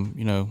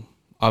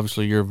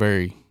 obviously you're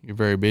very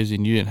busy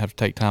and you didn't have to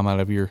take time out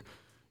of your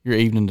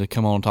evening to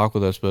come on and talk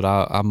with us, but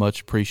I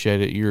much appreciate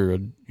it. You're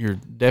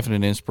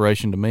definite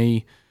inspiration to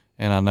me,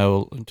 and I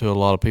know to a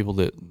lot of people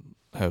that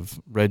have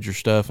read your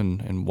stuff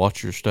and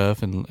watched your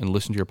stuff and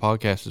listened to your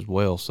podcast as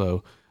well.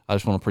 So I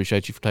just want to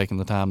appreciate you for taking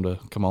the time to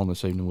come on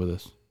this evening with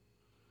us.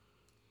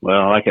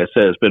 Well, like I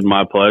said, it's been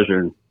my pleasure,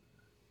 and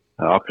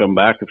I'll come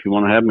back if you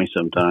want to have me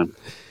sometime.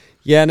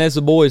 Yeah, and as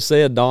the boys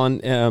said,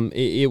 Don,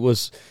 it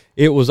was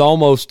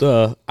almost.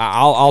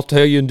 I'll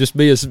tell you and just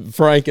be as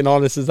frank and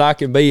honest as I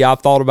can be.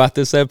 I've thought about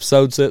this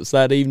episode since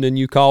that evening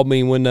you called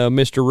me when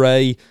Mr.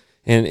 Ray,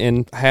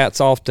 and hats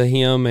off to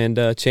him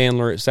and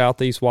Chandler at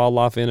Southeast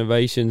Wildlife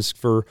Innovations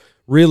for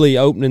really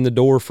opening the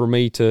door for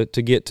me to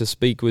get to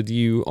speak with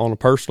you on a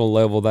personal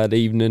level that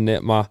evening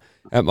at my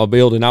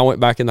building. I went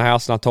back in the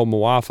house and I told my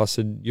wife, I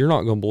said, "You're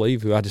not going to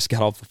believe who I just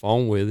got off the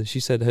phone with." And she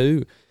said,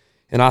 "Who?"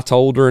 And I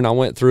told her, and I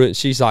went through it, and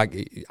she's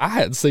like, "I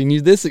hadn't seen you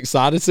this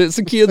excited since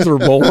the kids were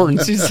born."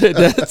 She said,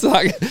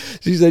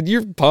 she said,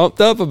 "You're pumped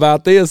up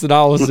about this." And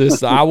I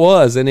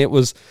was, and it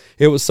was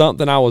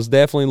something I was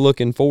definitely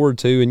looking forward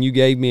to. And you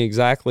gave me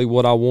exactly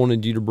what I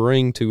wanted you to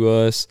bring to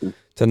us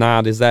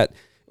tonight, is that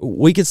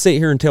we could sit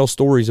here and tell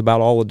stories about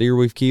all the deer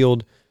we've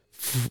killed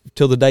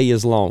till the day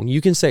is long.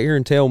 You can sit here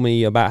and tell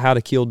me about how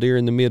to kill deer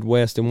in the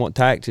Midwest and what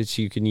tactics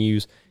you can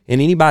use,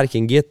 and anybody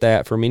can get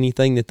that from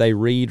anything that they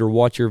read or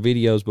watch your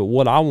videos. But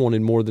what I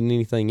wanted more than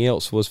anything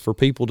else was for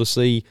people to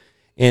see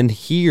and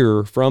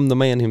will from the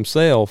man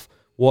himself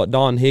what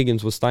Don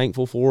Higgins was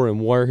thankful for and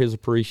where his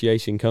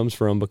appreciation comes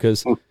from,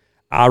 because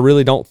I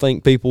really don't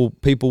think people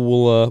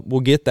will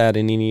get that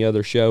in any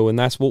other show, and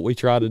that's what we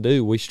try to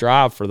do. We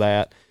strive for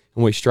that,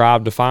 and we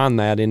strive to find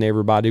that in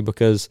everybody,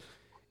 because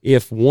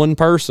if one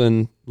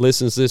person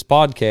listens to this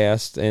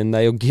podcast and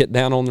they'll get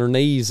down on their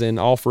knees and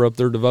offer up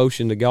their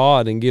devotion to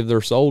God and give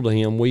their soul to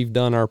Him, we've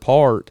done our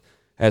part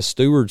as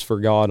stewards for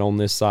God on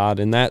this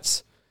side, and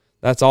that's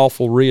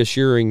awful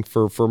reassuring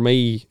for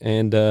me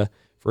and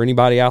for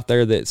anybody out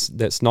there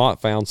that's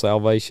not found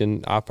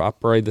salvation. I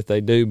pray that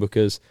they do,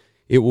 because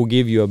it will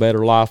give you a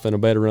better life and a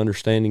better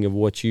understanding of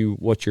what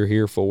you're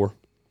here for.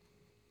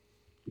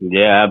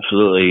 Yeah,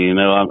 absolutely.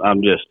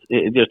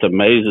 It just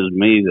amazes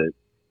me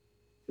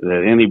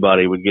that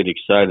anybody would get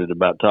excited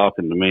about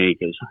talking to me,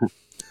 because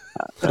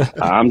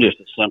I'm just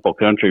a simple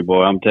country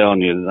boy. I'm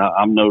telling you,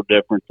 I'm no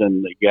different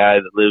than the guy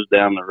that lives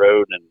down the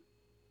road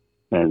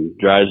and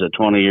drives a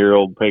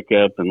 20-year-old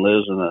pickup and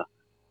lives in a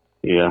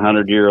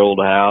 100-year-old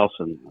house.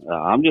 And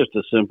I'm just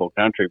a simple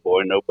country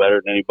boy, no better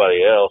than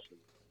anybody else.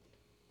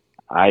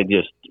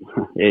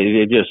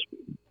 It just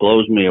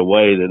blows me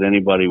away that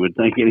anybody would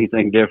think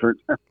anything different.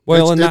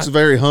 Well, it's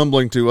very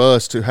humbling to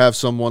us to have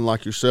someone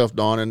like yourself,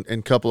 Don, and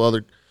a couple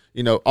other,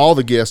 all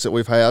the guests that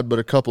we've had, but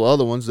a couple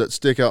other ones that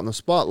stick out in the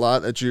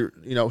spotlight that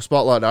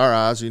spotlight our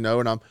eyes, and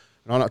I'm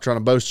not trying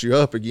to boast you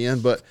up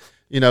again, but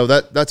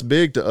that's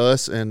big to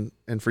us, and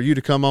for you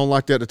to come on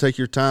like that, to take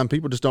your time,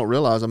 people just don't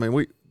realize. I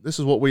mean, this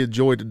is what we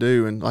enjoy to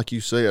do, and like you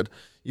said,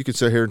 you could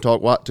sit here and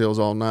talk whitetails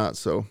all night.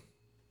 So,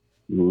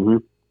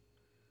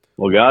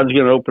 Well, God's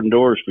going to open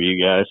doors for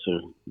you guys,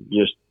 so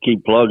just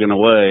keep plugging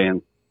away.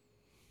 And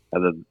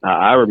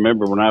I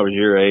remember when I was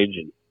your age,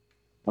 and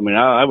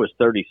I was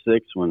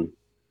 36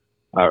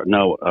 I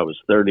was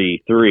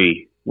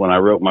 33 when I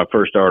wrote my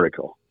first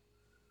article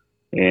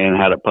and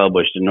had it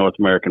published in North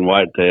American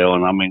Whitetail.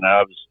 And I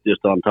was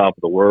just on top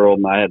of the world,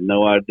 and I had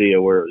no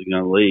idea where it was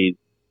going to lead.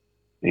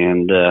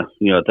 And,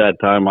 at that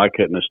time, I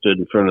couldn't have stood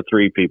in front of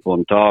 3 people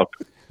and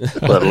talked,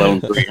 let alone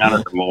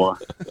 300 or more.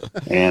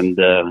 And,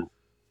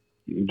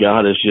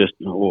 God has just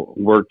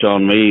worked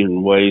on me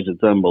in ways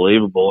that's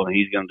unbelievable, and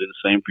He's going to do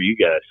the same for you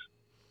guys.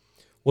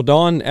 Well,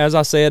 Don, as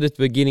I said at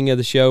the beginning of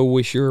the show,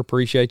 we sure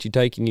appreciate you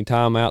taking your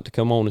time out to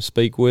come on and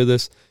speak with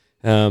us.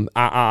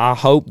 I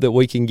hope that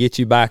we can get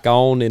you back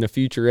on in a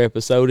future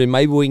episode, and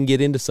maybe we can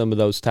get into some of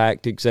those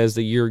tactics as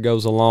the year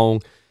goes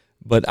along.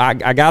 But I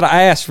got to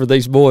ask for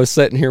these boys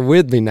sitting here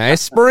with me now.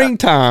 It's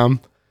springtime.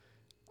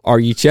 Are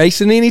you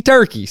chasing any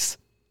turkeys?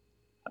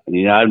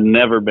 I've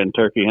never been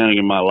turkey hunting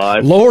in my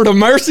life. Lord of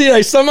mercy,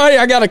 there's somebody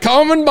I got a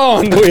common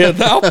bond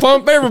with. I'll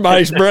pump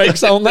everybody's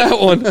brakes on that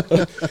one.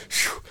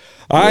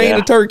 I ain't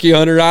a turkey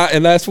hunter,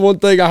 and that's one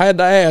thing I had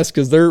to ask,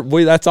 because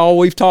that's all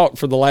we've talked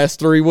for the last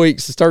 3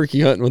 weeks is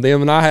turkey hunting with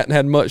them, and I hadn't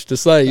had much to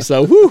say.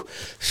 So,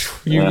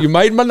 you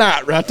made my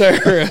night right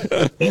there.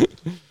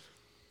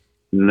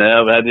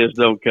 No, that just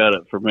don't cut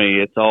it for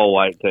me. It's all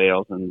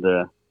whitetails,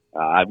 and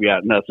I've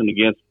got nothing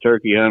against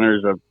turkey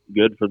hunters. I'm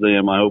good for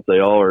them. I hope they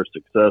all are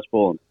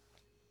successful,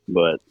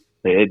 but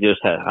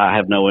I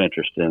have no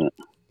interest in it.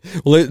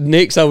 Well,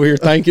 Nick's over here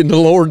thanking the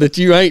Lord that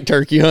you ain't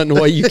turkey hunting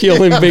the way you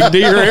kill him big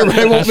deer.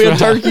 Everybody won't be a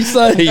turkey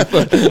safe.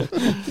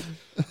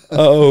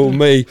 Oh,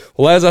 me.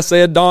 Well, as I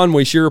said, Don,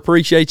 we sure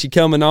appreciate you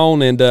coming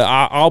on, and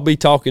I'll be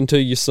talking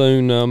to you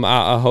soon.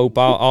 I hope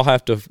I'll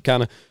have to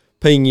kind of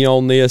ping you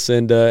on this,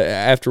 and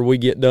after we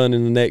get done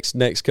in the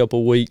next couple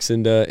of weeks,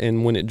 and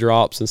when it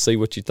drops, and see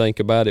what you think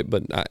about it.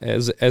 But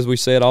as we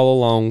said all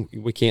along,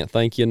 we can't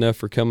thank you enough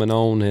for coming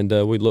on,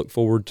 and we look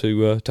forward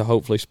to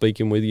hopefully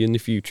speaking with you in the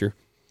future.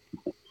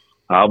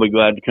 I'll be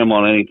glad to come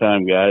on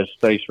anytime, guys.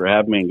 Thanks for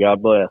having me, and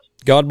God bless.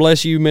 God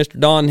bless you, Mr.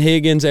 Don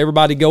Higgins.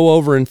 Everybody go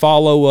over and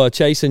follow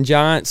Chasing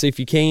Giants if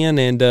you can,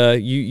 and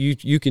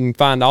you can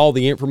find all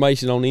the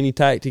information on any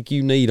tactic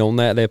you need on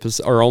that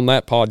episode or on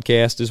that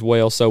podcast as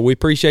well. So we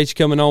appreciate you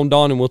coming on,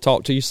 Don, and we'll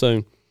talk to you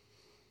soon.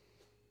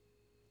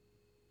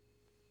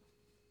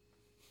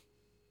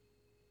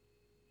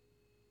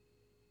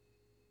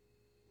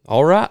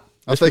 All right,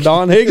 Mr.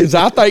 Don Higgins.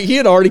 I think he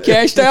had already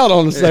cashed out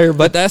on us there,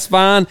 but that's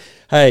fine.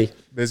 Hey,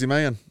 busy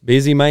man,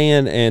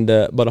 and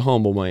but a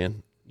humble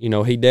man.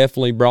 He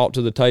definitely brought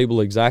to the table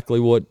exactly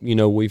what,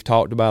 we've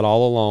talked about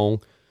all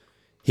along.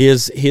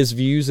 His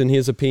views and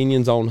his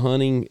opinions on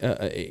hunting,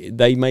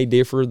 they may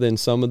differ than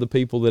some of the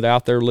people that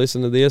out there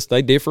listen to this.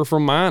 They differ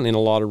from mine in a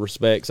lot of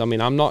respects. I'm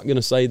not going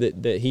to say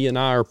that he and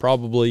I are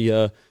probably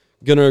going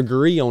to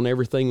agree on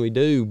everything we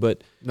do,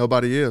 but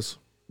nobody is.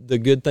 The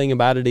good thing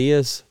about it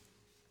is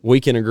we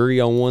can agree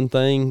on one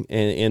thing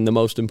and the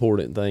most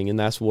important thing, and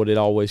that's what it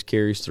always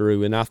carries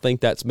through. And I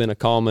think that's been a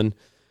common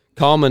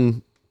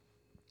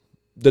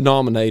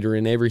denominator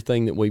in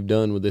everything that we've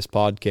done with this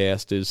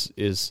podcast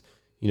is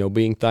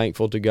being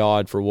thankful to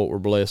God for what we're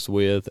blessed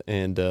with,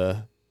 and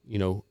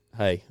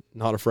hey,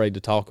 not afraid to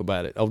talk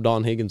about it. Oh,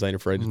 Don Higgins ain't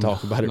afraid to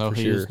talk about it for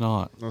he sure. is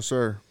not. No,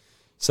 sir.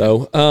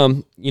 So,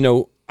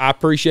 I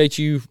appreciate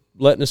you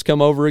letting us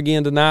come over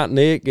again tonight,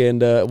 Nick,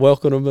 and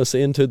welcoming us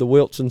into the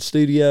Wilson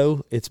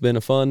studio. It's been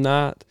a fun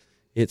night.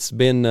 It's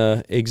been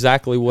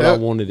exactly what I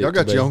wanted it to be. Y'all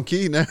got your own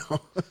key now.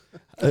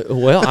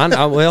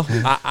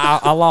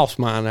 I lost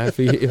mine.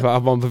 If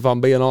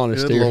I'm being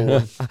honest Good here,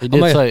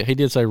 Lord. He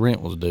did say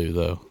rent was due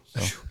though.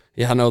 So.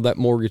 Yeah, I know that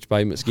mortgage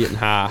payment's getting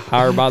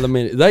higher by the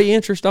minute. They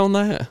interest on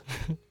that?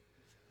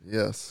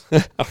 Yes,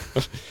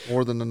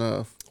 more than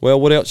enough. Well,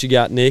 what else you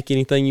got, Nick?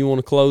 Anything you want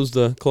to close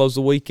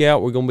the week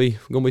out? We're gonna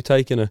be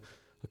taking a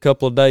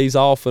couple of days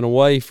off and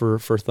away for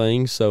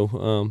things.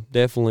 So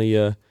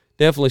definitely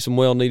some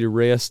well needed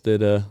rest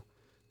that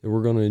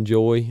we're gonna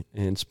enjoy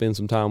and spend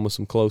some time with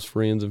some close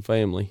friends and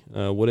family.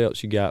 What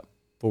else you got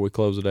before we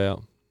close it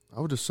out? I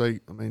would just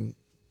say,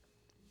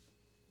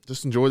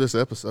 just enjoy this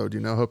episode.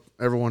 Hope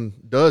everyone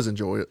does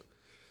enjoy it.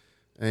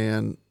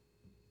 And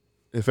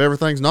if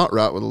everything's not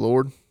right with the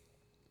Lord,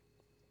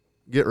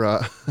 get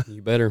right.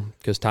 You better,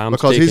 because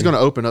because He's going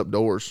to open up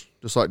doors,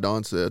 just like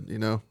Don said.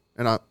 And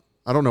I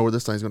don't know where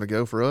this thing's going to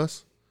go for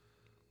us.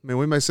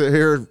 We may sit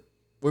here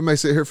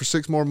for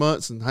 6 more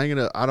months and hang it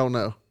up. I don't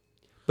know.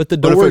 But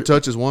if it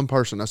touches one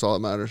person, that's all that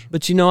matters.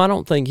 But I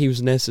don't think he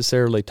was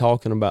necessarily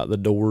talking about the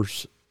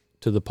doors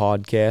to the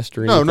podcast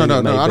or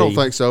anything. No. I don't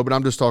think so. But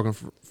I'm just talking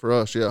for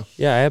us. Yeah.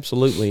 Yeah,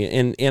 absolutely.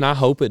 And I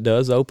hope it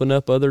does open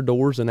up other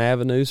doors and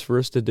avenues for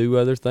us to do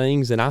other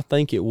things. And I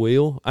think it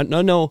will. I'm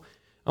going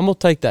to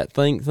take that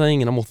thing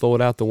and I'm going to throw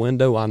it out the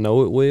window. I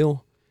know it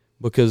will,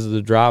 because of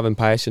the drive and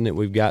passion that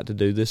we've got to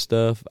do this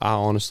stuff. I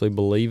honestly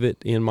believe it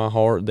in my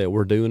heart that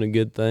we're doing a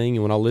good thing.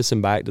 And when I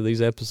listen back to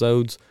these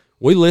episodes,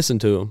 we listen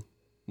to them.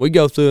 We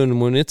go through them,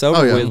 and when it's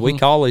over with, we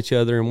call each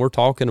other and we're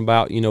talking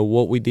about,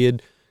 what we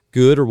did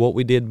good or what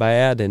we did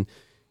bad. And,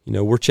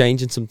 we're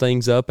changing some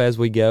things up as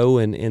we go.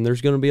 And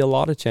there's going to be a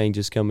lot of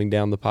changes coming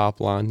down the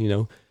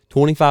pipeline.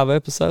 25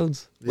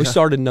 episodes. Yeah. We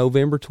started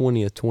November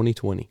 20th,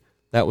 2020.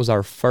 That was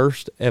our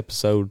first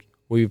episode.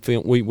 We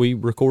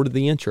recorded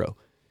the intro.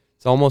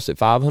 It's almost at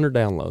 500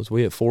 downloads.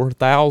 We had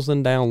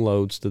 4,000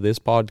 downloads to this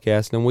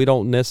podcast, and we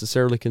don't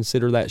necessarily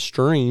consider that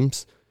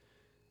streams,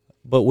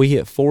 but we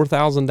hit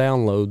 4,000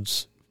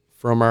 downloads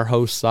from our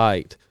host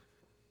site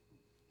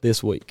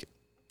this week.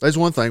 There's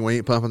one thing we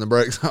ain't pumping the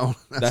brakes on.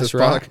 That's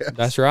right. Podcast.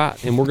 That's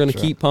right. And we're going to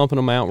keep pumping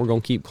them out. We're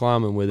going to keep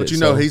climbing with it.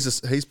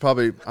 But he's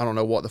probably, I don't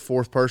know what, the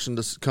 4th person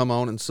to come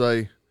on and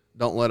say,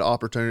 don't let an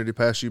opportunity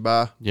pass you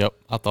by. Yep,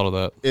 I thought of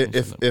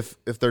that.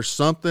 If there's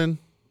something,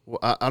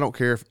 I don't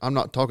care if I'm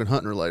not talking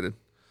hunting related.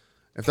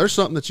 If there's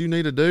something that you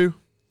need to do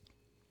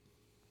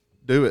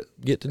it.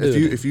 Get to do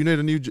it. If you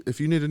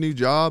need a new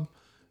job,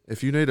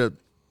 if you need to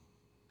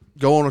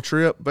go on a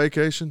trip,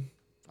 vacation,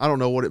 I don't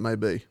know what it may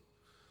be.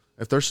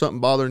 If there's something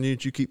bothering you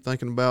that you keep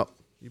thinking about,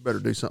 you better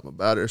do something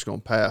about it. It's going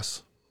to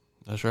pass.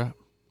 That's right.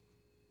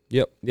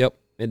 Yep.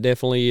 It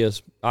definitely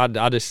is.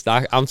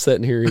 I'm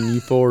sitting here in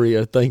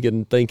euphoria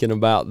thinking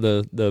about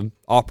the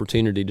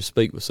opportunity to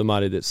speak with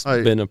somebody that's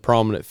been a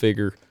prominent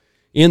figure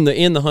in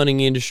the hunting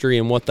industry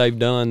and what they've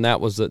done.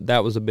 That was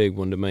a big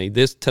one to me.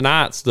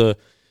 Tonight's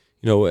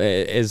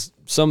as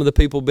some of the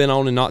people have been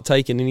on and not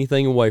taking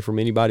anything away from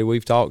anybody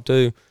we've talked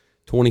to,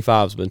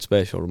 25's been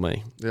special to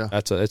me. Yeah.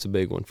 That's a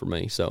big one for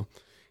me. So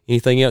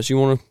anything else you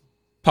want to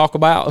talk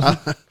about?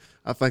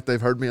 I think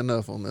they've heard me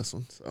enough on this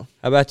one. So,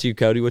 how about you,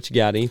 Cody? What you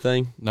got?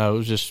 Anything? No,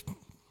 it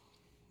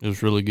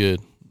was really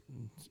good,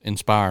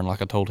 inspiring.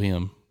 Like I told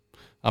him,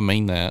 I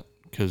mean that,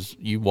 because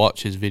you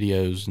watch his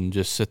videos and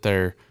just sit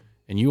there,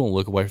 and you won't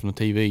look away from the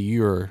TV.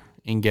 You're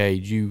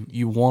engaged.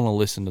 You want to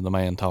listen to the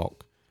man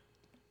talk,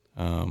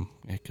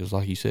 because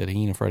like you said,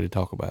 he ain't afraid to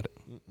talk about it.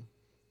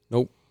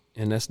 Nope,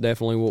 and that's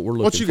definitely what we're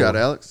looking for. What you got,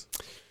 Alex?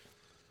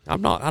 I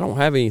don't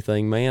have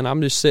anything, man.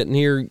 I'm just sitting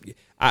here.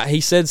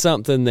 He said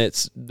something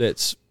that's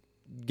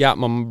got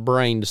my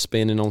brain to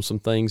spinning on some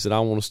things that I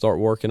want to start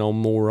working on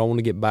more. I want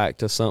to get back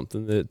to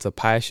something that's a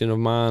passion of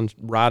mine.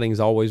 Writing's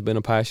always been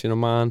a passion of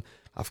mine.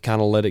 I've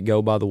kind of let it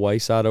go by the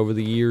wayside over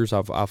the years.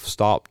 I've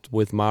stopped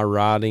with my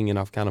writing, and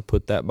I've kind of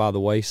put that by the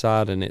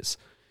wayside, and it's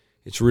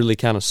really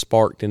kind of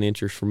sparked an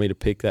interest for me to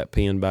pick that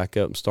pen back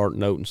up and start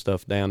noting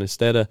stuff down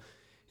instead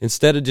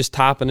of just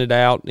typing it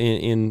out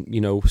in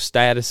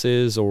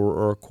statuses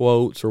or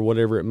quotes or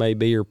whatever it may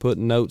be, or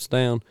putting notes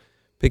down.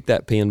 Pick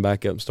that pen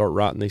back up and start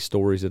writing these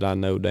stories that I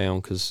know down,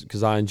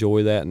 because I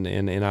enjoy that,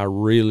 and I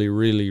really,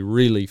 really,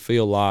 really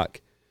feel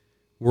like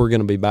we're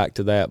going to be back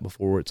to that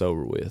before it's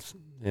over with.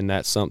 And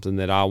that's something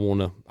that I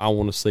want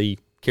to see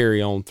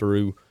carry on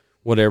through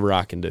whatever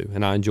I can do.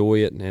 And I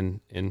enjoy it,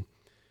 and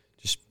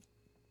just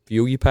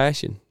fuel your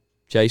passion.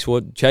 Chase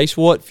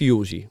what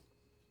fuels you.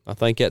 I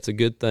think that's a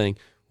good thing.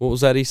 What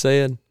was that he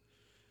said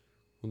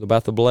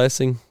about the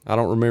blessing? I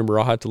don't remember.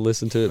 I'll have to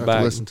listen to it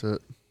back. Listen to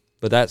it.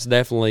 But that's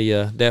definitely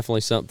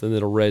something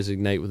that'll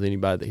resonate with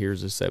anybody that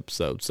hears this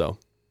episode. So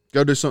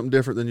go do something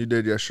different than you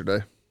did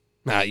yesterday.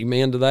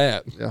 Amen to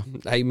that. Yeah.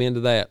 Amen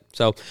to that.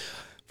 So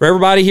for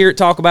everybody here at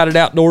Talk About It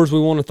Outdoors, we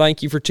want to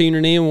thank you for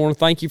tuning in. We want to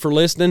thank you for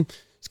listening.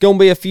 It's going to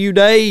be a few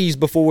days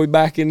before we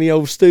back in the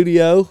old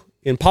studio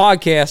in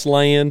podcast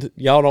land.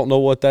 Y'all don't know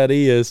what that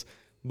is,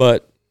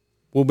 but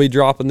we'll be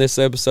dropping this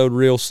episode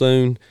real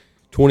soon.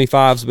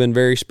 25's been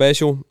very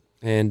special,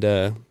 and,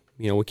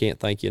 we can't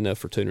thank you enough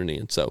for tuning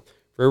in. So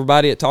for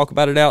everybody at Talk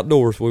About It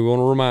Outdoors, we want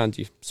to remind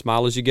you,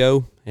 smile as you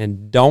go,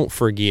 and don't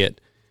forget,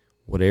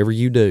 whatever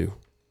you do,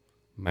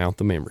 mount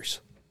the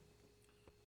memories.